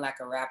little more like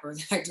a rapper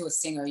than I do a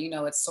singer. You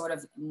know, it's sort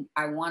of,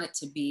 I want it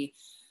to be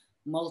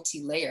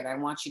multi-layered. I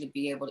want you to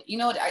be able to, you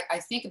know what, I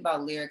think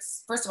about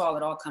lyrics. First of all,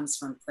 it all comes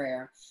from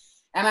prayer.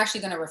 I'm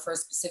actually going to refer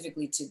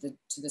specifically to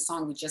the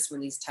song we just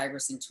released,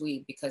 Tigress and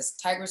Tweed, because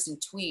Tigress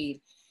and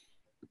Tweed,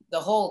 the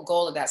whole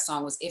goal of that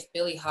song was, if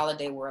Billie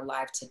Holiday were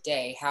alive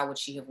today, how would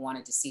she have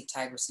wanted to see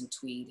Tigress and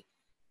Tweed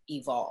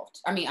evolved?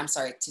 I mean, I'm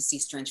sorry, to see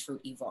Strange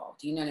Fruit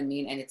evolved. You know what I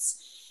mean?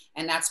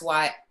 And that's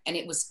why, and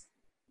it was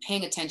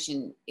paying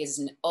attention, is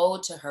an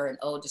ode to her, an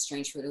ode to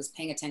Strange Fruit. It was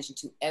paying attention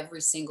to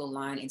every single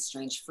line in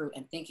Strange Fruit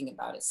and thinking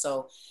about it.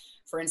 So,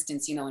 for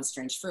instance, you know, in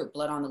Strange Fruit,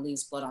 blood on the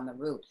leaves, blood on the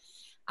root.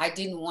 I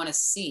didn't want to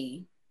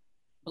see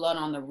blood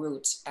on the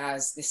root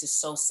as, this is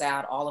so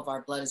sad, all of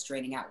our blood is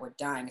draining out, we're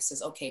dying. It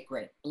says, okay,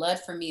 great. Blood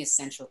for me is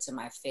central to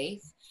my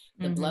faith.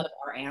 The blood of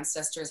our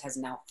ancestors has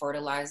now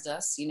fertilized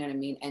us, you know what I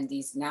mean? And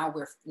these, now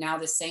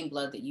the same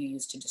blood that you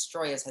used to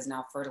destroy us has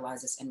now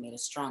fertilized us and made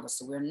us stronger.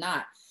 So we're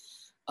not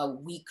a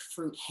weak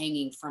fruit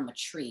hanging from a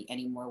tree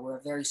anymore. We're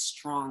a very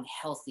strong,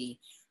 healthy,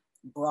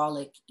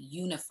 brolic,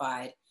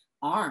 unified,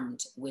 armed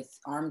with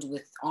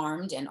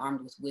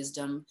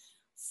wisdom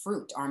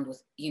fruit, armed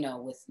with, you know,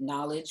 with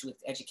knowledge, with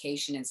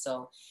education,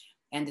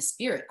 and the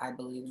spirit, I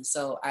believe. And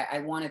so I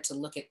wanted to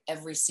look at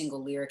every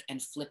single lyric and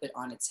flip it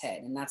on its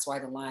head. And that's why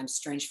the line,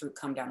 strange fruit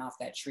come down off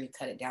that tree,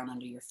 cut it down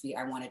under your feet.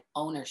 I wanted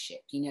ownership,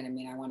 you know what I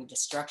mean? I wanted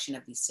destruction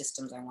of these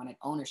systems. I wanted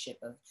ownership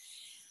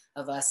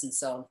of us. And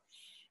so,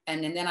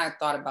 and then I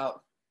thought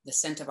about the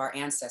scent of our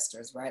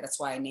ancestors, right? That's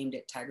why I named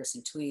it Tigress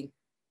and Tweed,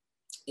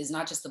 is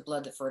not just the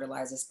blood that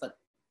fertilizes, but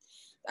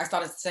I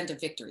thought of the scent of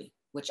victory,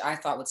 which I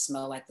thought would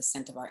smell like the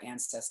scent of our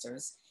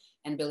ancestors.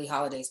 And Billie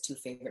Holiday's two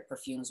favorite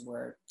perfumes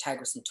were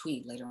Tigress and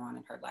Tweed later on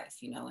in her life,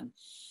 you know,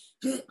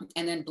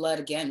 and then blood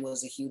again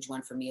was a huge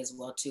one for me as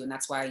well too. And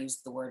that's why I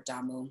used the word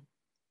Damu,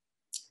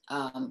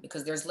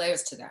 because there's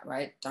layers to that,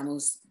 right?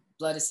 Damu's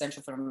blood is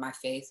central for my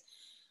faith.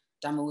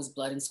 Damu is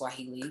blood in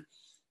Swahili.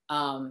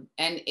 And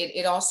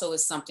it also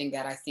is something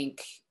that I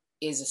think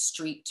is a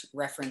street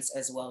reference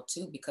as well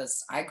too,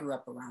 because I grew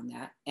up around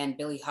that. And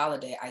Billie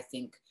Holiday, I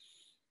think,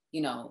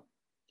 you know,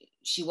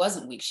 she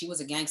wasn't weak. She was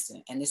a gangster,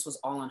 and this was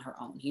all on her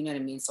own. You know what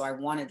I mean? So I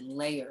wanted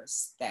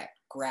layers that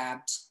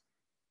grabbed,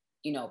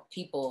 you know,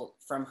 people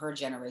from her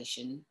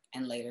generation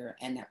and later,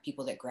 and that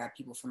people that grab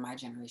people from my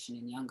generation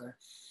and younger.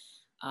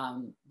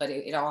 But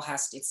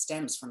it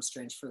stems from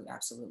Strange Fruit,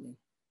 absolutely.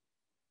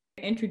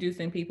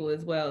 Introducing people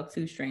as well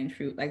to Strange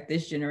Fruit. Like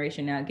this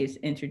generation now gets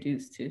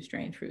introduced to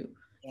Strange Fruit.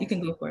 Yes. You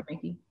can go for it,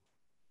 Mickey.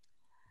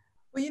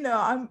 Well, you know,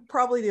 I'm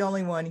probably the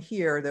only one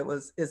here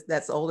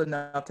that's old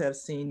enough to have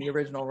seen the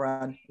original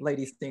run,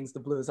 Lady Sings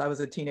the Blues. I was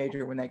a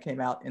teenager when that came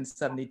out in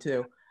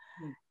 '72,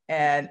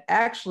 and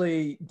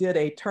actually did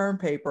a term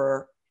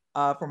paper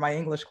for my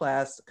English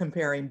class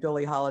comparing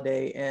Billie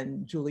Holiday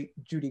and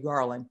Judy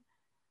Garland.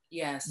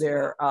 Yes.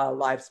 Their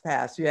lives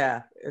past.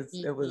 Yeah,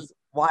 it was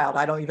wild.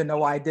 I don't even know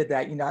why I did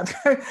that. You know, I'm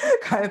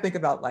kind of think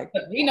about like.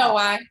 But we know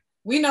why.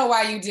 We know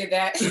why you did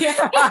that.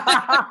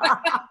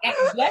 And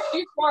bless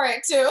you for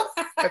it too.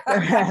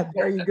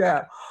 There you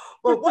go.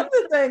 Well, one of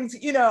the things,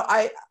 you know,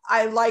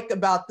 I like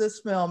about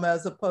this film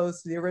as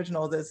opposed to the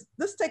original, this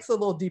takes a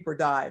little deeper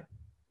dive.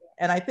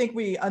 And I think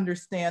we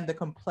understand the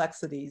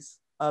complexities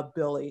of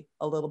Billie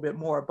a little bit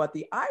more. But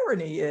the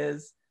irony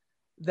is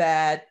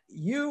that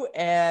you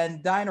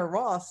and Diana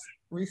Ross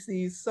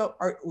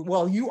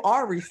you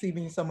are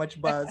receiving so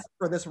much buzz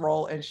for this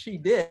role, and she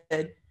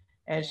did.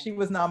 And she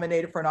was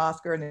nominated for an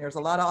Oscar, and there's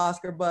a lot of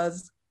Oscar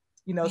buzz,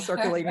 you know,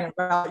 circulating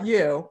about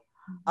you.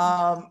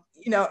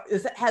 You know,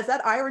 has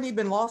that irony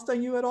been lost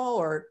on you at all,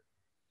 or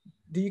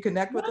do you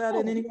connect with that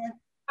in any way?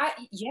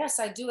 Yes,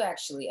 I do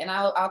actually, and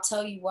I'll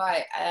tell you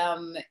why.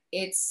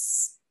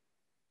 It's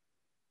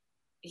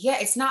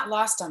not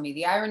lost on me.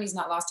 The irony is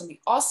not lost on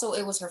me. Also,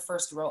 it was her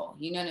first role.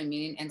 You know what I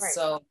mean? And right.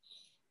 So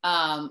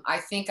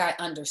I think I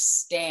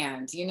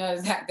understand. You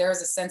know, that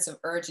there's a sense of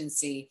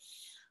urgency.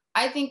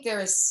 I think there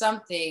is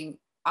something,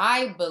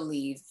 I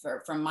believe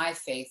from my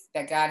faith,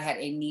 that God had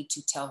a need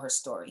to tell her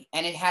story.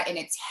 And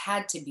it's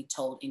had to be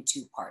told in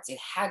two parts. It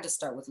had to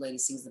start with Lady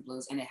Sings the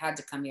Blues, and it had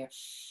to come here.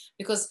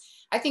 Because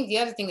I think the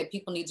other thing that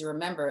people need to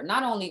remember,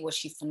 not only was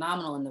she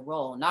phenomenal in the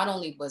role, not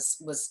only was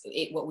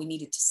it what we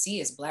needed to see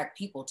as Black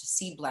people, to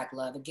see Black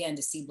love, again,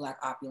 to see Black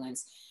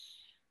opulence,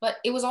 but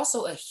it was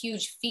also a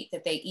huge feat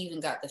that they even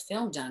got the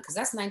film done, because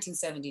that's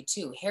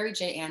 1972. Harry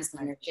J.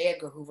 Anslinger, J.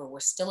 Edgar Hoover were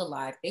still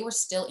alive. They were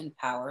still in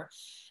power.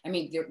 I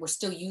mean, we're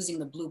still using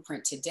the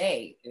blueprint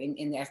today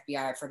in the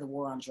FBI for the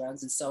war on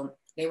drugs. And so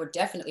they were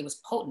definitely, it was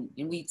potent.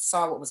 And we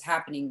saw what was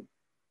happening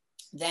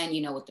then,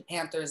 you know, with the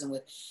Panthers, and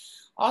with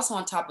also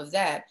on top of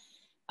that,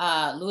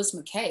 Louis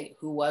McKay,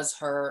 who was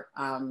her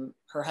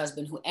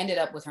husband, who ended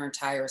up with her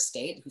entire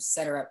estate, who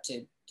set her up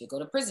to go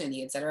to prison.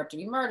 He had set her up to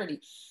be murdered.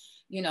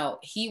 You know,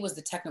 he was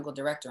the technical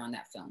director on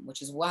that film,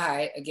 which is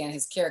why, again,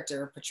 his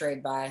character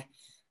portrayed by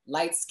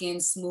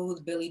light-skinned,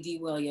 smooth Billy D.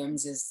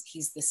 Williams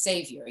he's the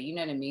savior, you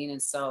know what I mean?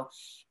 And so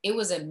it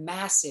was a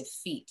massive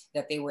feat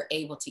that they were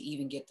able to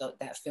even get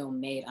that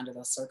film made under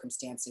those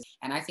circumstances.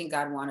 And I think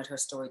God wanted her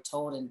story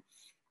told. And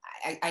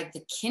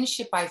the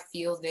kinship I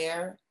feel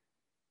there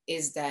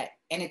is that,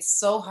 and it's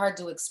so hard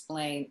to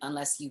explain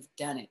unless you've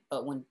done it,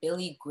 but when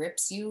Billie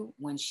grips you,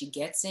 when she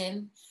gets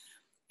in,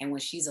 And when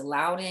she's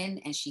allowed in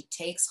and she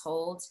takes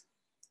hold,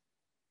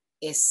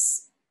 that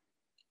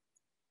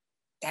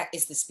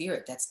is the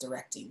spirit that's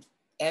directing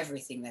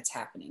everything that's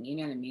happening. You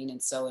know what I mean?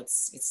 And so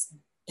it's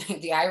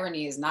the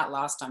irony is not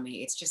lost on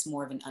me. It's just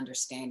more of an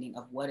understanding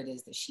of what it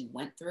is that she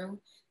went through,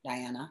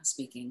 Diana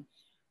speaking,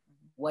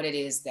 what it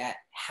is that,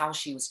 how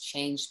she was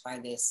changed by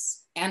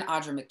this, and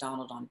Audra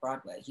McDonald on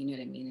Broadway, you know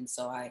what I mean? And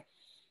so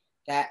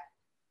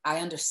I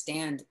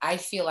understand, I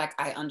feel like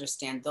I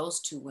understand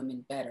those two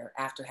women better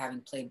after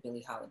having played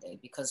Billie Holiday,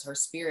 because her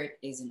spirit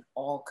is an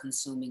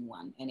all-consuming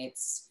one.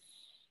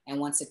 And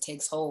once it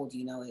takes hold,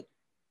 you know,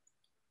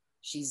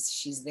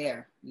 she's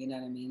there, you know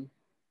what I mean?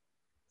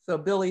 So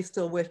Billie's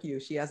still with you.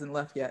 She hasn't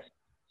left yet.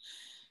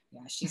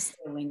 Yeah, she's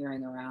still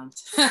lingering around.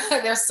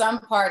 There's some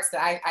parts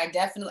that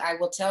I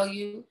will tell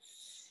you,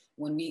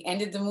 when we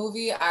ended the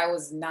movie, I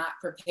was not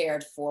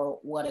prepared for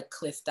what a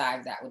cliff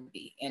dive that would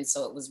be. And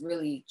so it was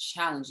really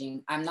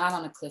challenging. I'm not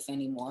on a cliff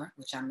anymore,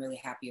 which I'm really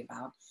happy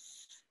about.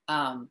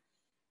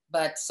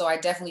 But so I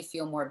definitely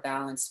feel more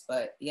balanced,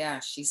 but yeah,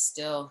 she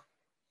still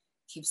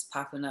keeps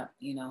popping up,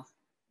 you know,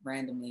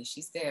 randomly.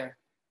 She's there,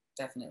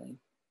 definitely.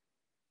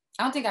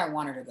 I don't think I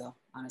want her to go,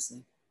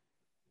 honestly.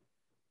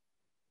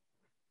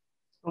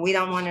 We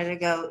don't want her to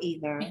go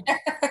either. But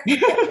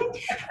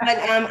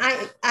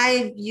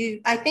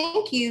I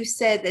think you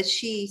said that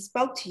she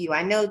spoke to you.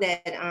 I know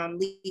that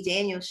Lee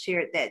Daniels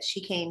shared that she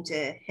came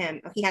to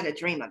him. He had a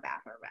dream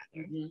about her,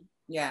 rather. Mm-hmm.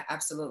 Yeah,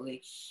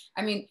 absolutely.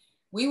 I mean,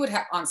 we would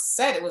have on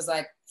set, it was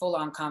like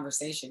full-on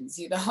conversations.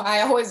 You know,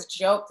 I always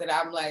joke that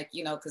I'm like,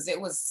 you know, because it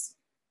was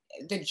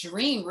the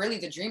dream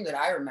that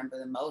I remember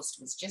the most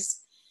was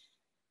just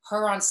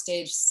her on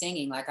stage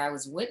singing. Like I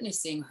was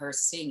witnessing her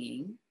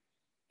singing.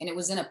 And it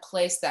was in a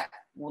place that,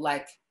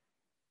 like,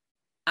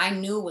 I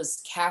knew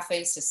was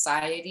Cafe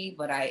Society,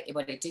 but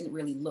it didn't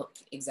really look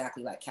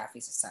exactly like Cafe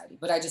Society.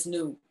 But I just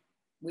knew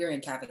we're in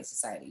Cafe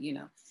Society, you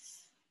know.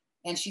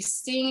 And she's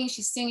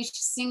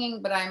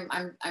singing, but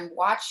I'm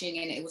watching,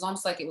 and it was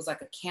almost like it was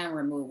like a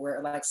camera move where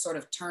it like sort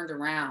of turned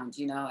around,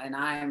 you know.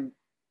 And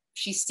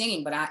she's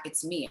singing, but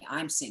it's me.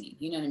 I'm singing,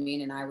 you know what I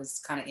mean? And I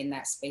was kind of in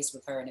that space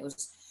with her, and it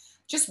was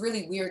just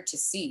really weird to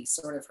see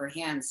sort of her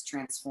hands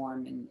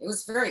transform. And it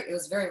was very,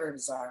 very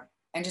bizarre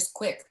and just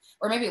quick.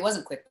 Or maybe it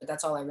wasn't quick, but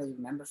that's all I really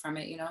remember from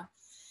it, you know?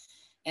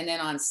 And then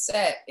on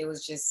set, it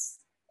was just,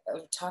 I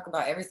would talk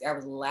about everything. I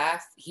would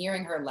laugh.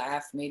 Hearing her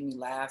laugh made me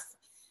laugh.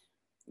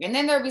 And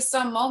then there'd be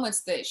some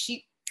moments that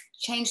she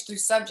changed through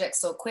subject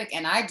so quick,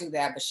 and I do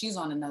that, but she's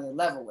on another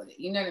level with it.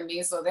 You know what I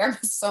mean? So there were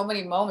so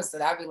many moments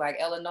that I'd be like,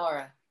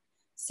 Eleonora,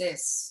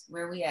 sis,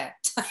 where are we at?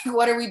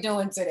 What are we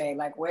doing today?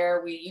 Like, where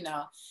are we, you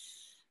know?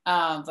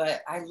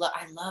 But I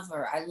love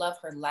her. I love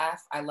her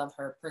laugh. I love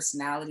her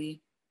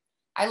personality.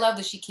 I love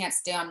that she can't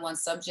stay on one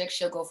subject.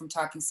 She'll go from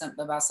talking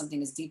about something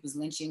as deep as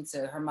lynching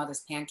to her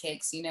mother's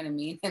pancakes. You know what I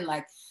mean? And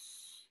like,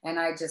 and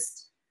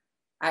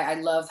I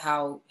love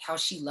how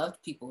she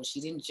loved people. She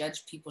didn't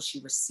judge people.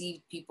 She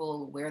received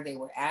people where they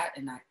were at.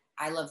 And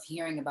I love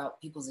hearing about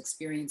people's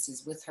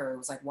experiences with her. It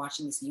was like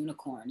watching this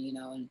unicorn, you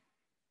know,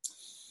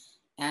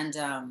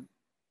 and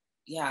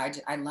yeah,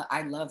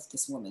 I love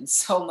this woman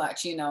so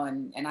much, you know,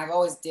 and I've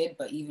always did,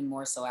 but even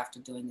more so after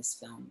doing this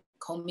film.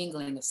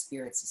 Commingling of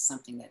spirits is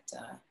something that,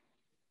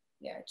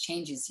 it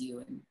changes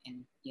you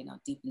and, you know,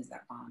 deepens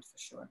that bond for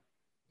sure.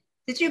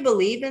 Did you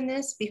believe in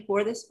this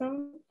before this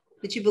film?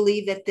 Did you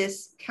believe that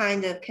this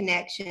kind of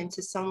connection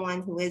to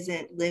someone who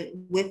isn't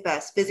with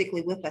us,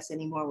 physically with us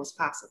anymore, was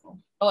possible?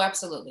 Oh,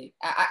 absolutely.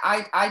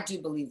 I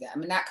do believe that. I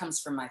mean, that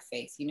comes from my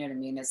faith. You know what I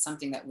mean? It's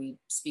something that we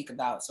speak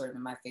about sort of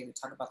in my faith. We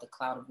talk about the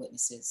cloud of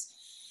witnesses.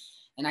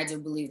 And I do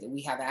believe that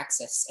we have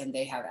access and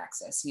they have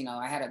access. You know,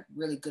 I had a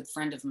really good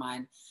friend of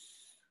mine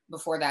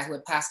before that who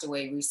had passed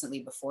away recently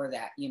before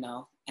that, you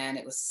know, and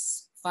it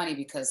was funny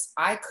because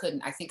I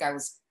think I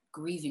was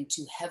grieving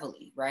too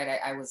heavily, right?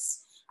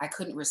 I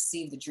couldn't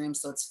receive the dream.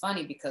 So it's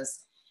funny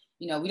because,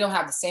 you know, we don't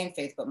have the same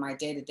faith, but my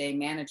day-to-day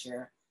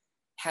manager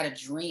had a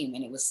dream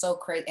and it was so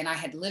crazy. And I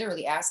had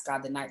literally asked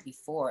God the night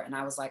before and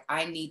I was like,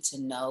 I need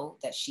to know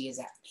that she is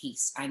at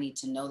peace. I need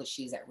to know that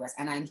she's at rest.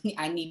 And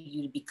I need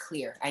you to be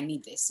clear. I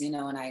need this, you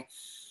know, and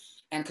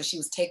because she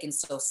was taken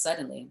so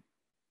suddenly.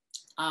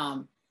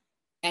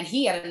 And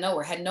he out of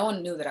nowhere, no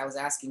one knew that I was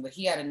asking, but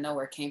he out of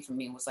nowhere came from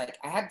me and was like,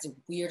 I had the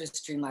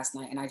weirdest dream last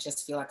night and I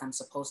just feel like I'm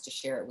supposed to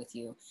share it with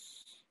you.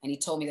 And he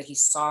told me that he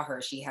saw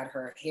her. She had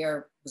her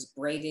hair was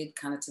braided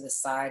kind of to the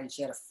side and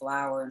she had a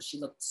flower and she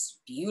looked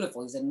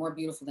beautiful. He said more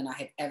beautiful than I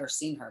had ever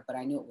seen her, but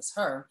I knew it was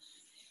her.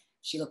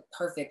 She looked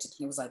perfect.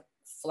 It was like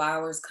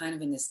flowers kind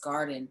of in this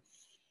garden.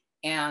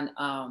 And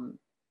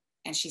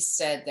she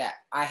said that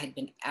I had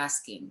been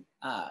asking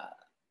a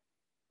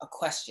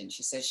question.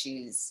 She said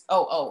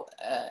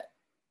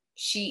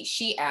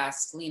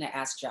Lena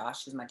asked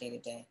Josh, who's my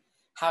day-to-day,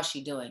 how's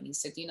she doing? He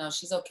said, you know,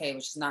 she's okay,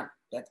 but she's not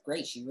that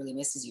great. She really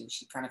misses you.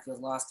 She kind of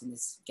feels lost in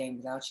this game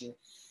without you.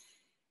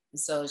 And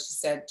so she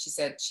said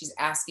she's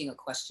asking a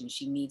question.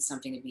 She needs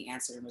something to be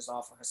answered and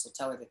resolved for her. So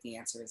tell her that the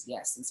answer is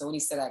yes. And so when he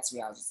said that to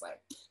me, I was just like,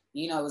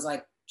 you know, it was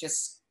like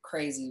just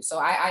crazy. So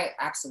I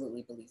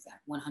absolutely believe that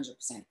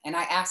 100%. And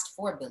I asked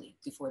for Billy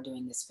before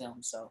doing this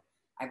film. So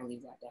I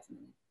believe that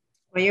definitely.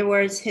 Well, your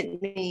words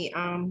hit me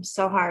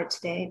so hard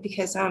today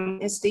because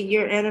it's the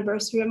year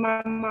anniversary of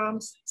my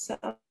mom's. So,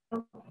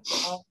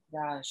 oh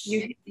gosh,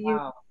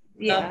 wow.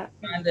 Yeah,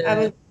 I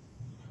was.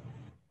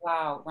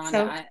 Wow,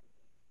 Rhonda,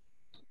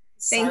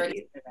 so, sorry to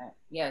hear that.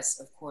 Yes,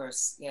 of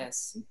course,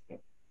 yes.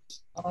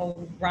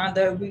 Oh,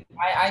 Rhonda,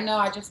 I know.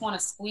 I just want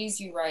to squeeze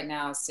you right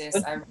now,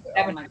 sis.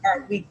 Having a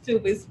hard week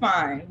too. It's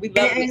fine. We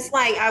love and it's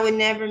like I would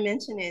never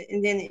mention it,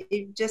 and then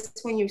it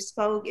just when you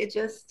spoke, it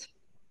just.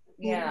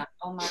 Yeah.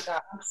 Oh my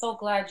God. I'm so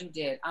glad you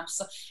did. I'm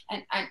so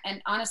and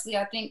honestly,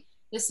 I think.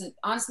 Listen,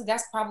 honestly,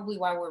 that's probably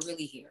why we're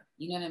really here.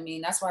 You know what I mean?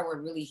 That's why we're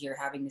really here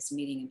having this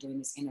meeting and doing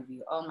this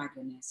interview. Oh my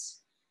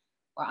goodness.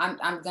 Well,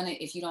 I'm gonna,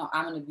 if you don't,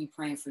 I'm gonna be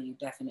praying for you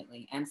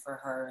definitely, and for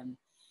her and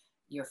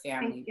your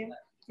family. Thank you.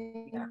 But,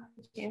 yeah.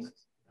 Thank you.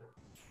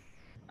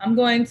 I'm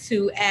going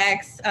to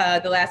ask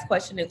the last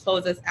question to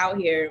close us out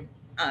here,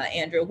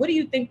 Andrea. What do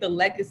you think the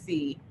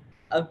legacy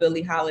of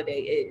Billie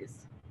Holiday is?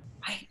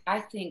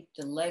 I think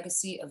the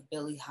legacy of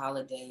Billie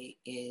Holiday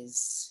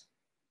is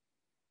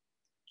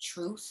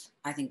truth.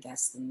 I think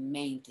that's the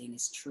main thing,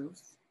 is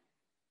truth.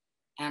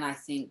 And I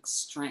think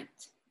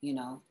strength, you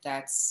know,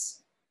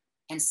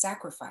 and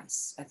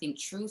sacrifice. I think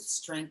truth,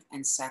 strength,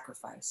 and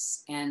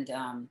sacrifice. And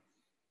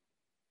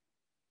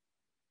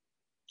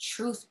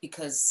truth,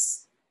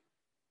 because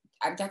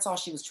that's all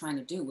she was trying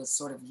to do, was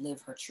sort of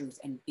live her truth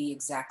and be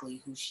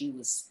exactly who she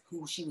was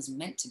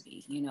meant to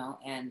be, you know,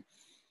 and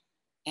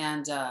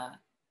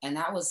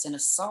that was an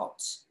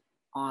assault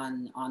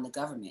on the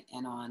government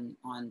and on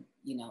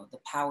you know, the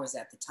powers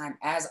at the time,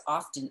 as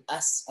often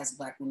us as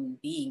Black women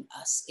being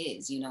us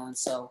is, you know. And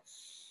so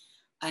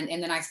and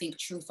then I think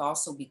truth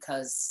also,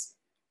 because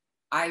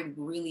I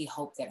really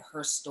hope that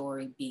her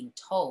story being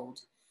told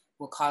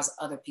will cause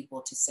other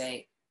people to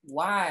say,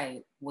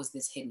 why was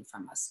this hidden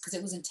from us? Because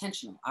it was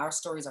intentional. Our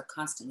stories are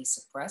constantly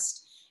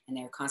suppressed and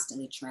they're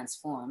constantly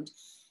transformed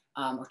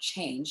or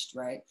changed,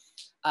 right?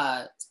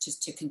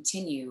 To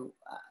continue.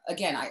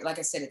 Again, like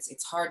I said,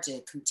 it's hard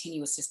to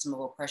continue a system of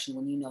oppression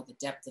when you know the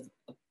depth of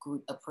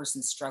a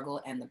person's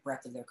struggle and the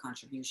breadth of their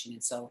contribution.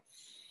 And so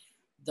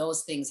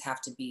those things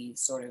have to be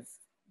sort of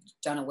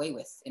done away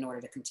with in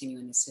order to continue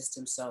in the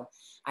system. So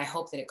I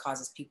hope that it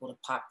causes people to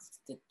pop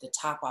the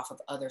top off of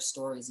other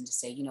stories and to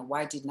say, you know,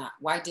 why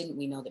didn't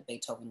we know that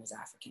Beethoven was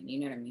African? You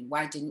know what I mean?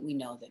 Why didn't we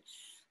know that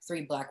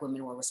 3 Black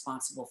women were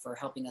responsible for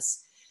helping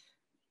us,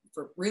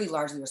 for really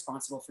largely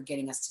responsible for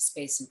getting us to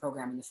space and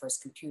programming the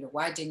first computer?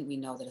 Why didn't we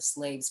know that a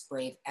slave's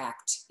brave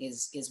act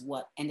is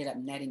what ended up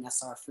netting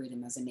us our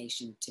freedom as a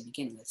nation to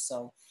begin with?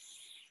 So,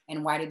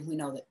 and why didn't we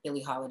know that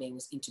Billie Holiday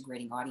was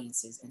integrating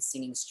audiences and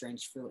singing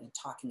Strange Fruit and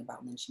talking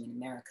about lynching in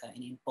America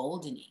and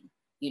emboldening,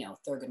 you know,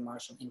 Thurgood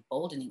Marshall,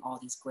 emboldening all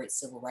these great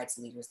civil rights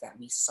leaders that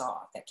we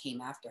saw that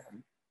came after her?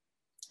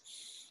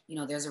 You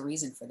know, there's a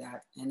reason for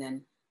that. And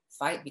then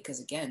fight,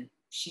 because again,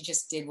 she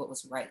just did what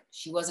was right.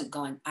 She wasn't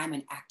going, I'm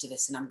an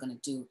activist and I'm going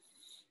to do.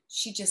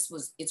 She just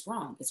was, it's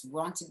wrong. It's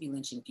wrong to be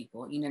lynching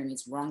people. You know what I mean?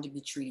 It's wrong to be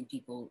treating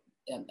people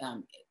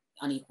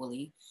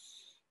unequally.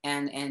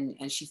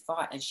 And she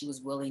fought, and she was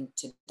willing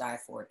to die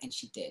for it, and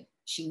she did.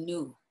 She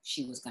knew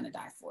she was going to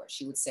die for it.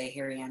 She would say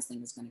Harry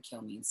Anslinger was going to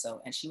kill me,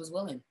 and she was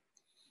willing,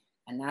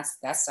 and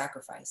that's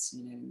sacrifice.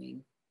 You know what I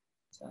mean?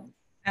 So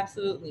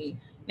absolutely.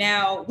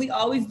 Now, we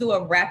always do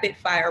a rapid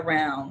fire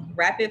round,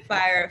 rapid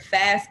fire,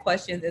 fast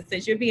questions. And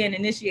since you're being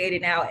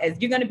initiated now, as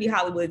you're going to be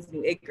Hollywood's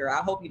new it girl,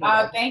 I hope you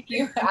know. Thank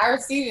you. I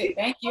received it.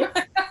 Thank you.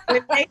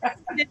 With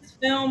this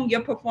film, your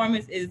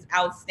performance is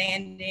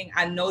outstanding.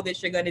 I know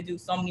that you're going to do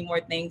so many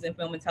more things in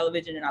film and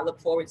television, and I look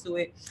forward to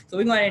it. So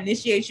we're going to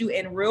initiate you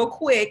in real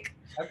quick.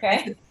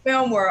 Okay. The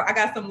film world. I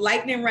got some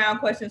lightning round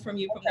questions from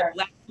you from the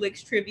Black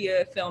Flicks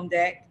Trivia Film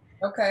Deck.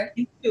 Okay.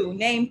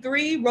 Name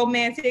 3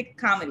 romantic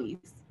comedies.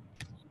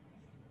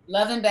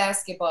 Love and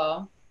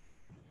Basketball,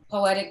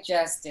 Poetic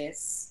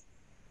Justice,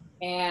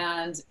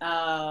 and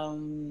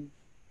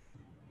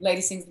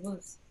Lady Sings the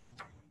Blues.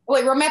 Oh,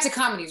 wait, romantic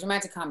comedies.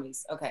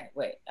 Okay,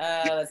 wait.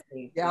 Let's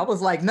see. Yeah, I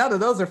was like, none of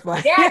those are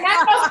funny. Yeah,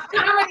 that's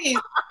those comedies.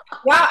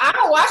 Wow, I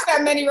don't watch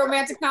that many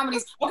romantic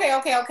comedies. Okay.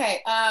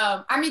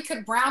 I mean,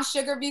 could Brown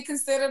Sugar be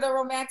considered a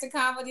romantic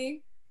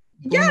comedy?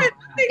 Yeah,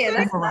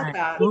 that's what I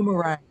thought.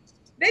 Boomerang.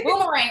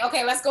 Boomerang.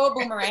 Okay, let's go with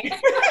Boomerang.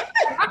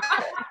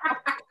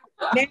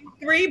 Name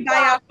 3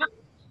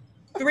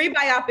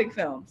 biopic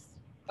films.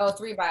 Oh,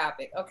 3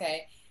 biopic.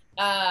 Okay.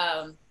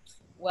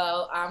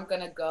 Well, I'm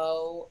gonna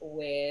go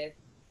with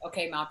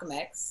Malcolm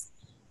X.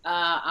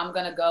 I'm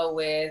gonna go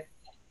with,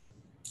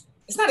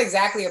 it's not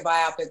exactly a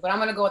biopic, but I'm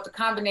gonna go with the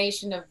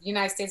combination of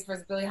United States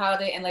versus Billie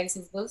Holiday and Lady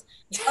Sings the Blues.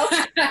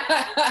 Okay.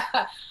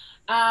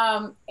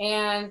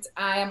 And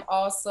I am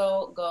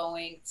also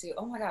going to,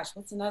 oh my gosh,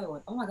 what's another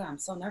one? Oh my God, I'm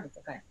so nervous.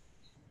 Okay.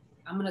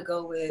 I'm gonna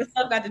go with.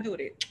 What's got to do with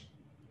it?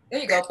 There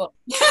you go.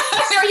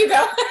 There you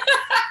go.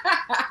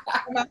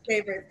 My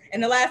favorite.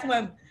 And the last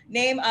one,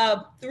 name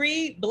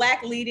 3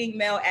 Black leading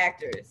male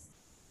actors.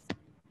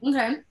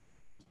 Okay.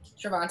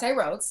 Trevante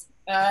Rhodes.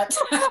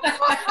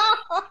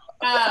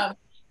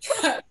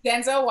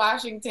 Denzel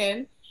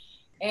Washington,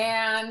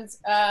 and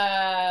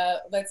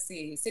let's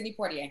see, Sidney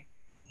Poitier.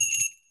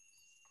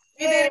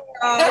 Thank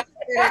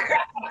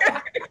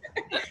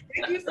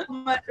you so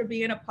much for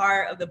being a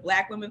part of the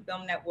Black Women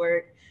Film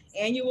Network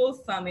Annual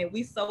Summit.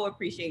 We so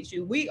appreciate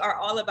you. We are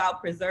all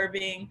about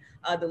preserving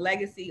the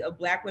legacy of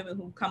Black women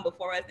who come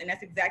before us, and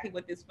that's exactly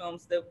what this film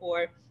stood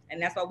for. And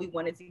that's why we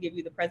wanted to give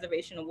you the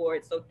Preservation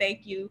Award. So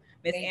thank you,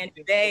 Ms.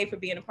 Andrea Day, for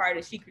being a part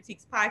of She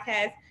Critiques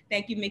podcast.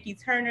 Thank you, Mickey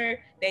Turner.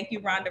 Thank you,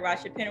 Rhonda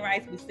Rasha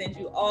Penrice. We send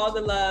you all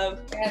the love.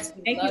 Yes,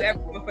 thank you,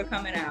 everyone, for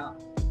coming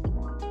out.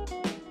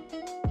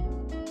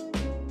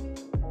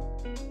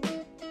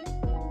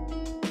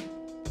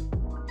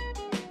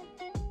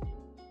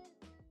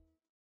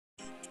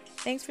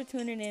 Thanks for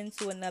tuning in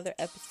to another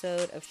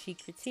episode of She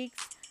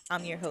Critiques.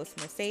 I'm your host,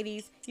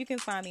 Mercedes. You can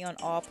find me on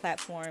all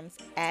platforms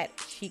at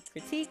She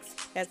Critiques.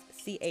 That's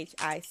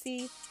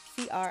CHICCRITIQUES.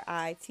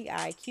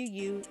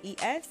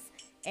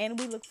 And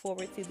we look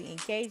forward to the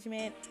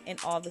engagement and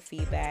all the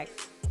feedback.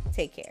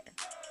 Take care.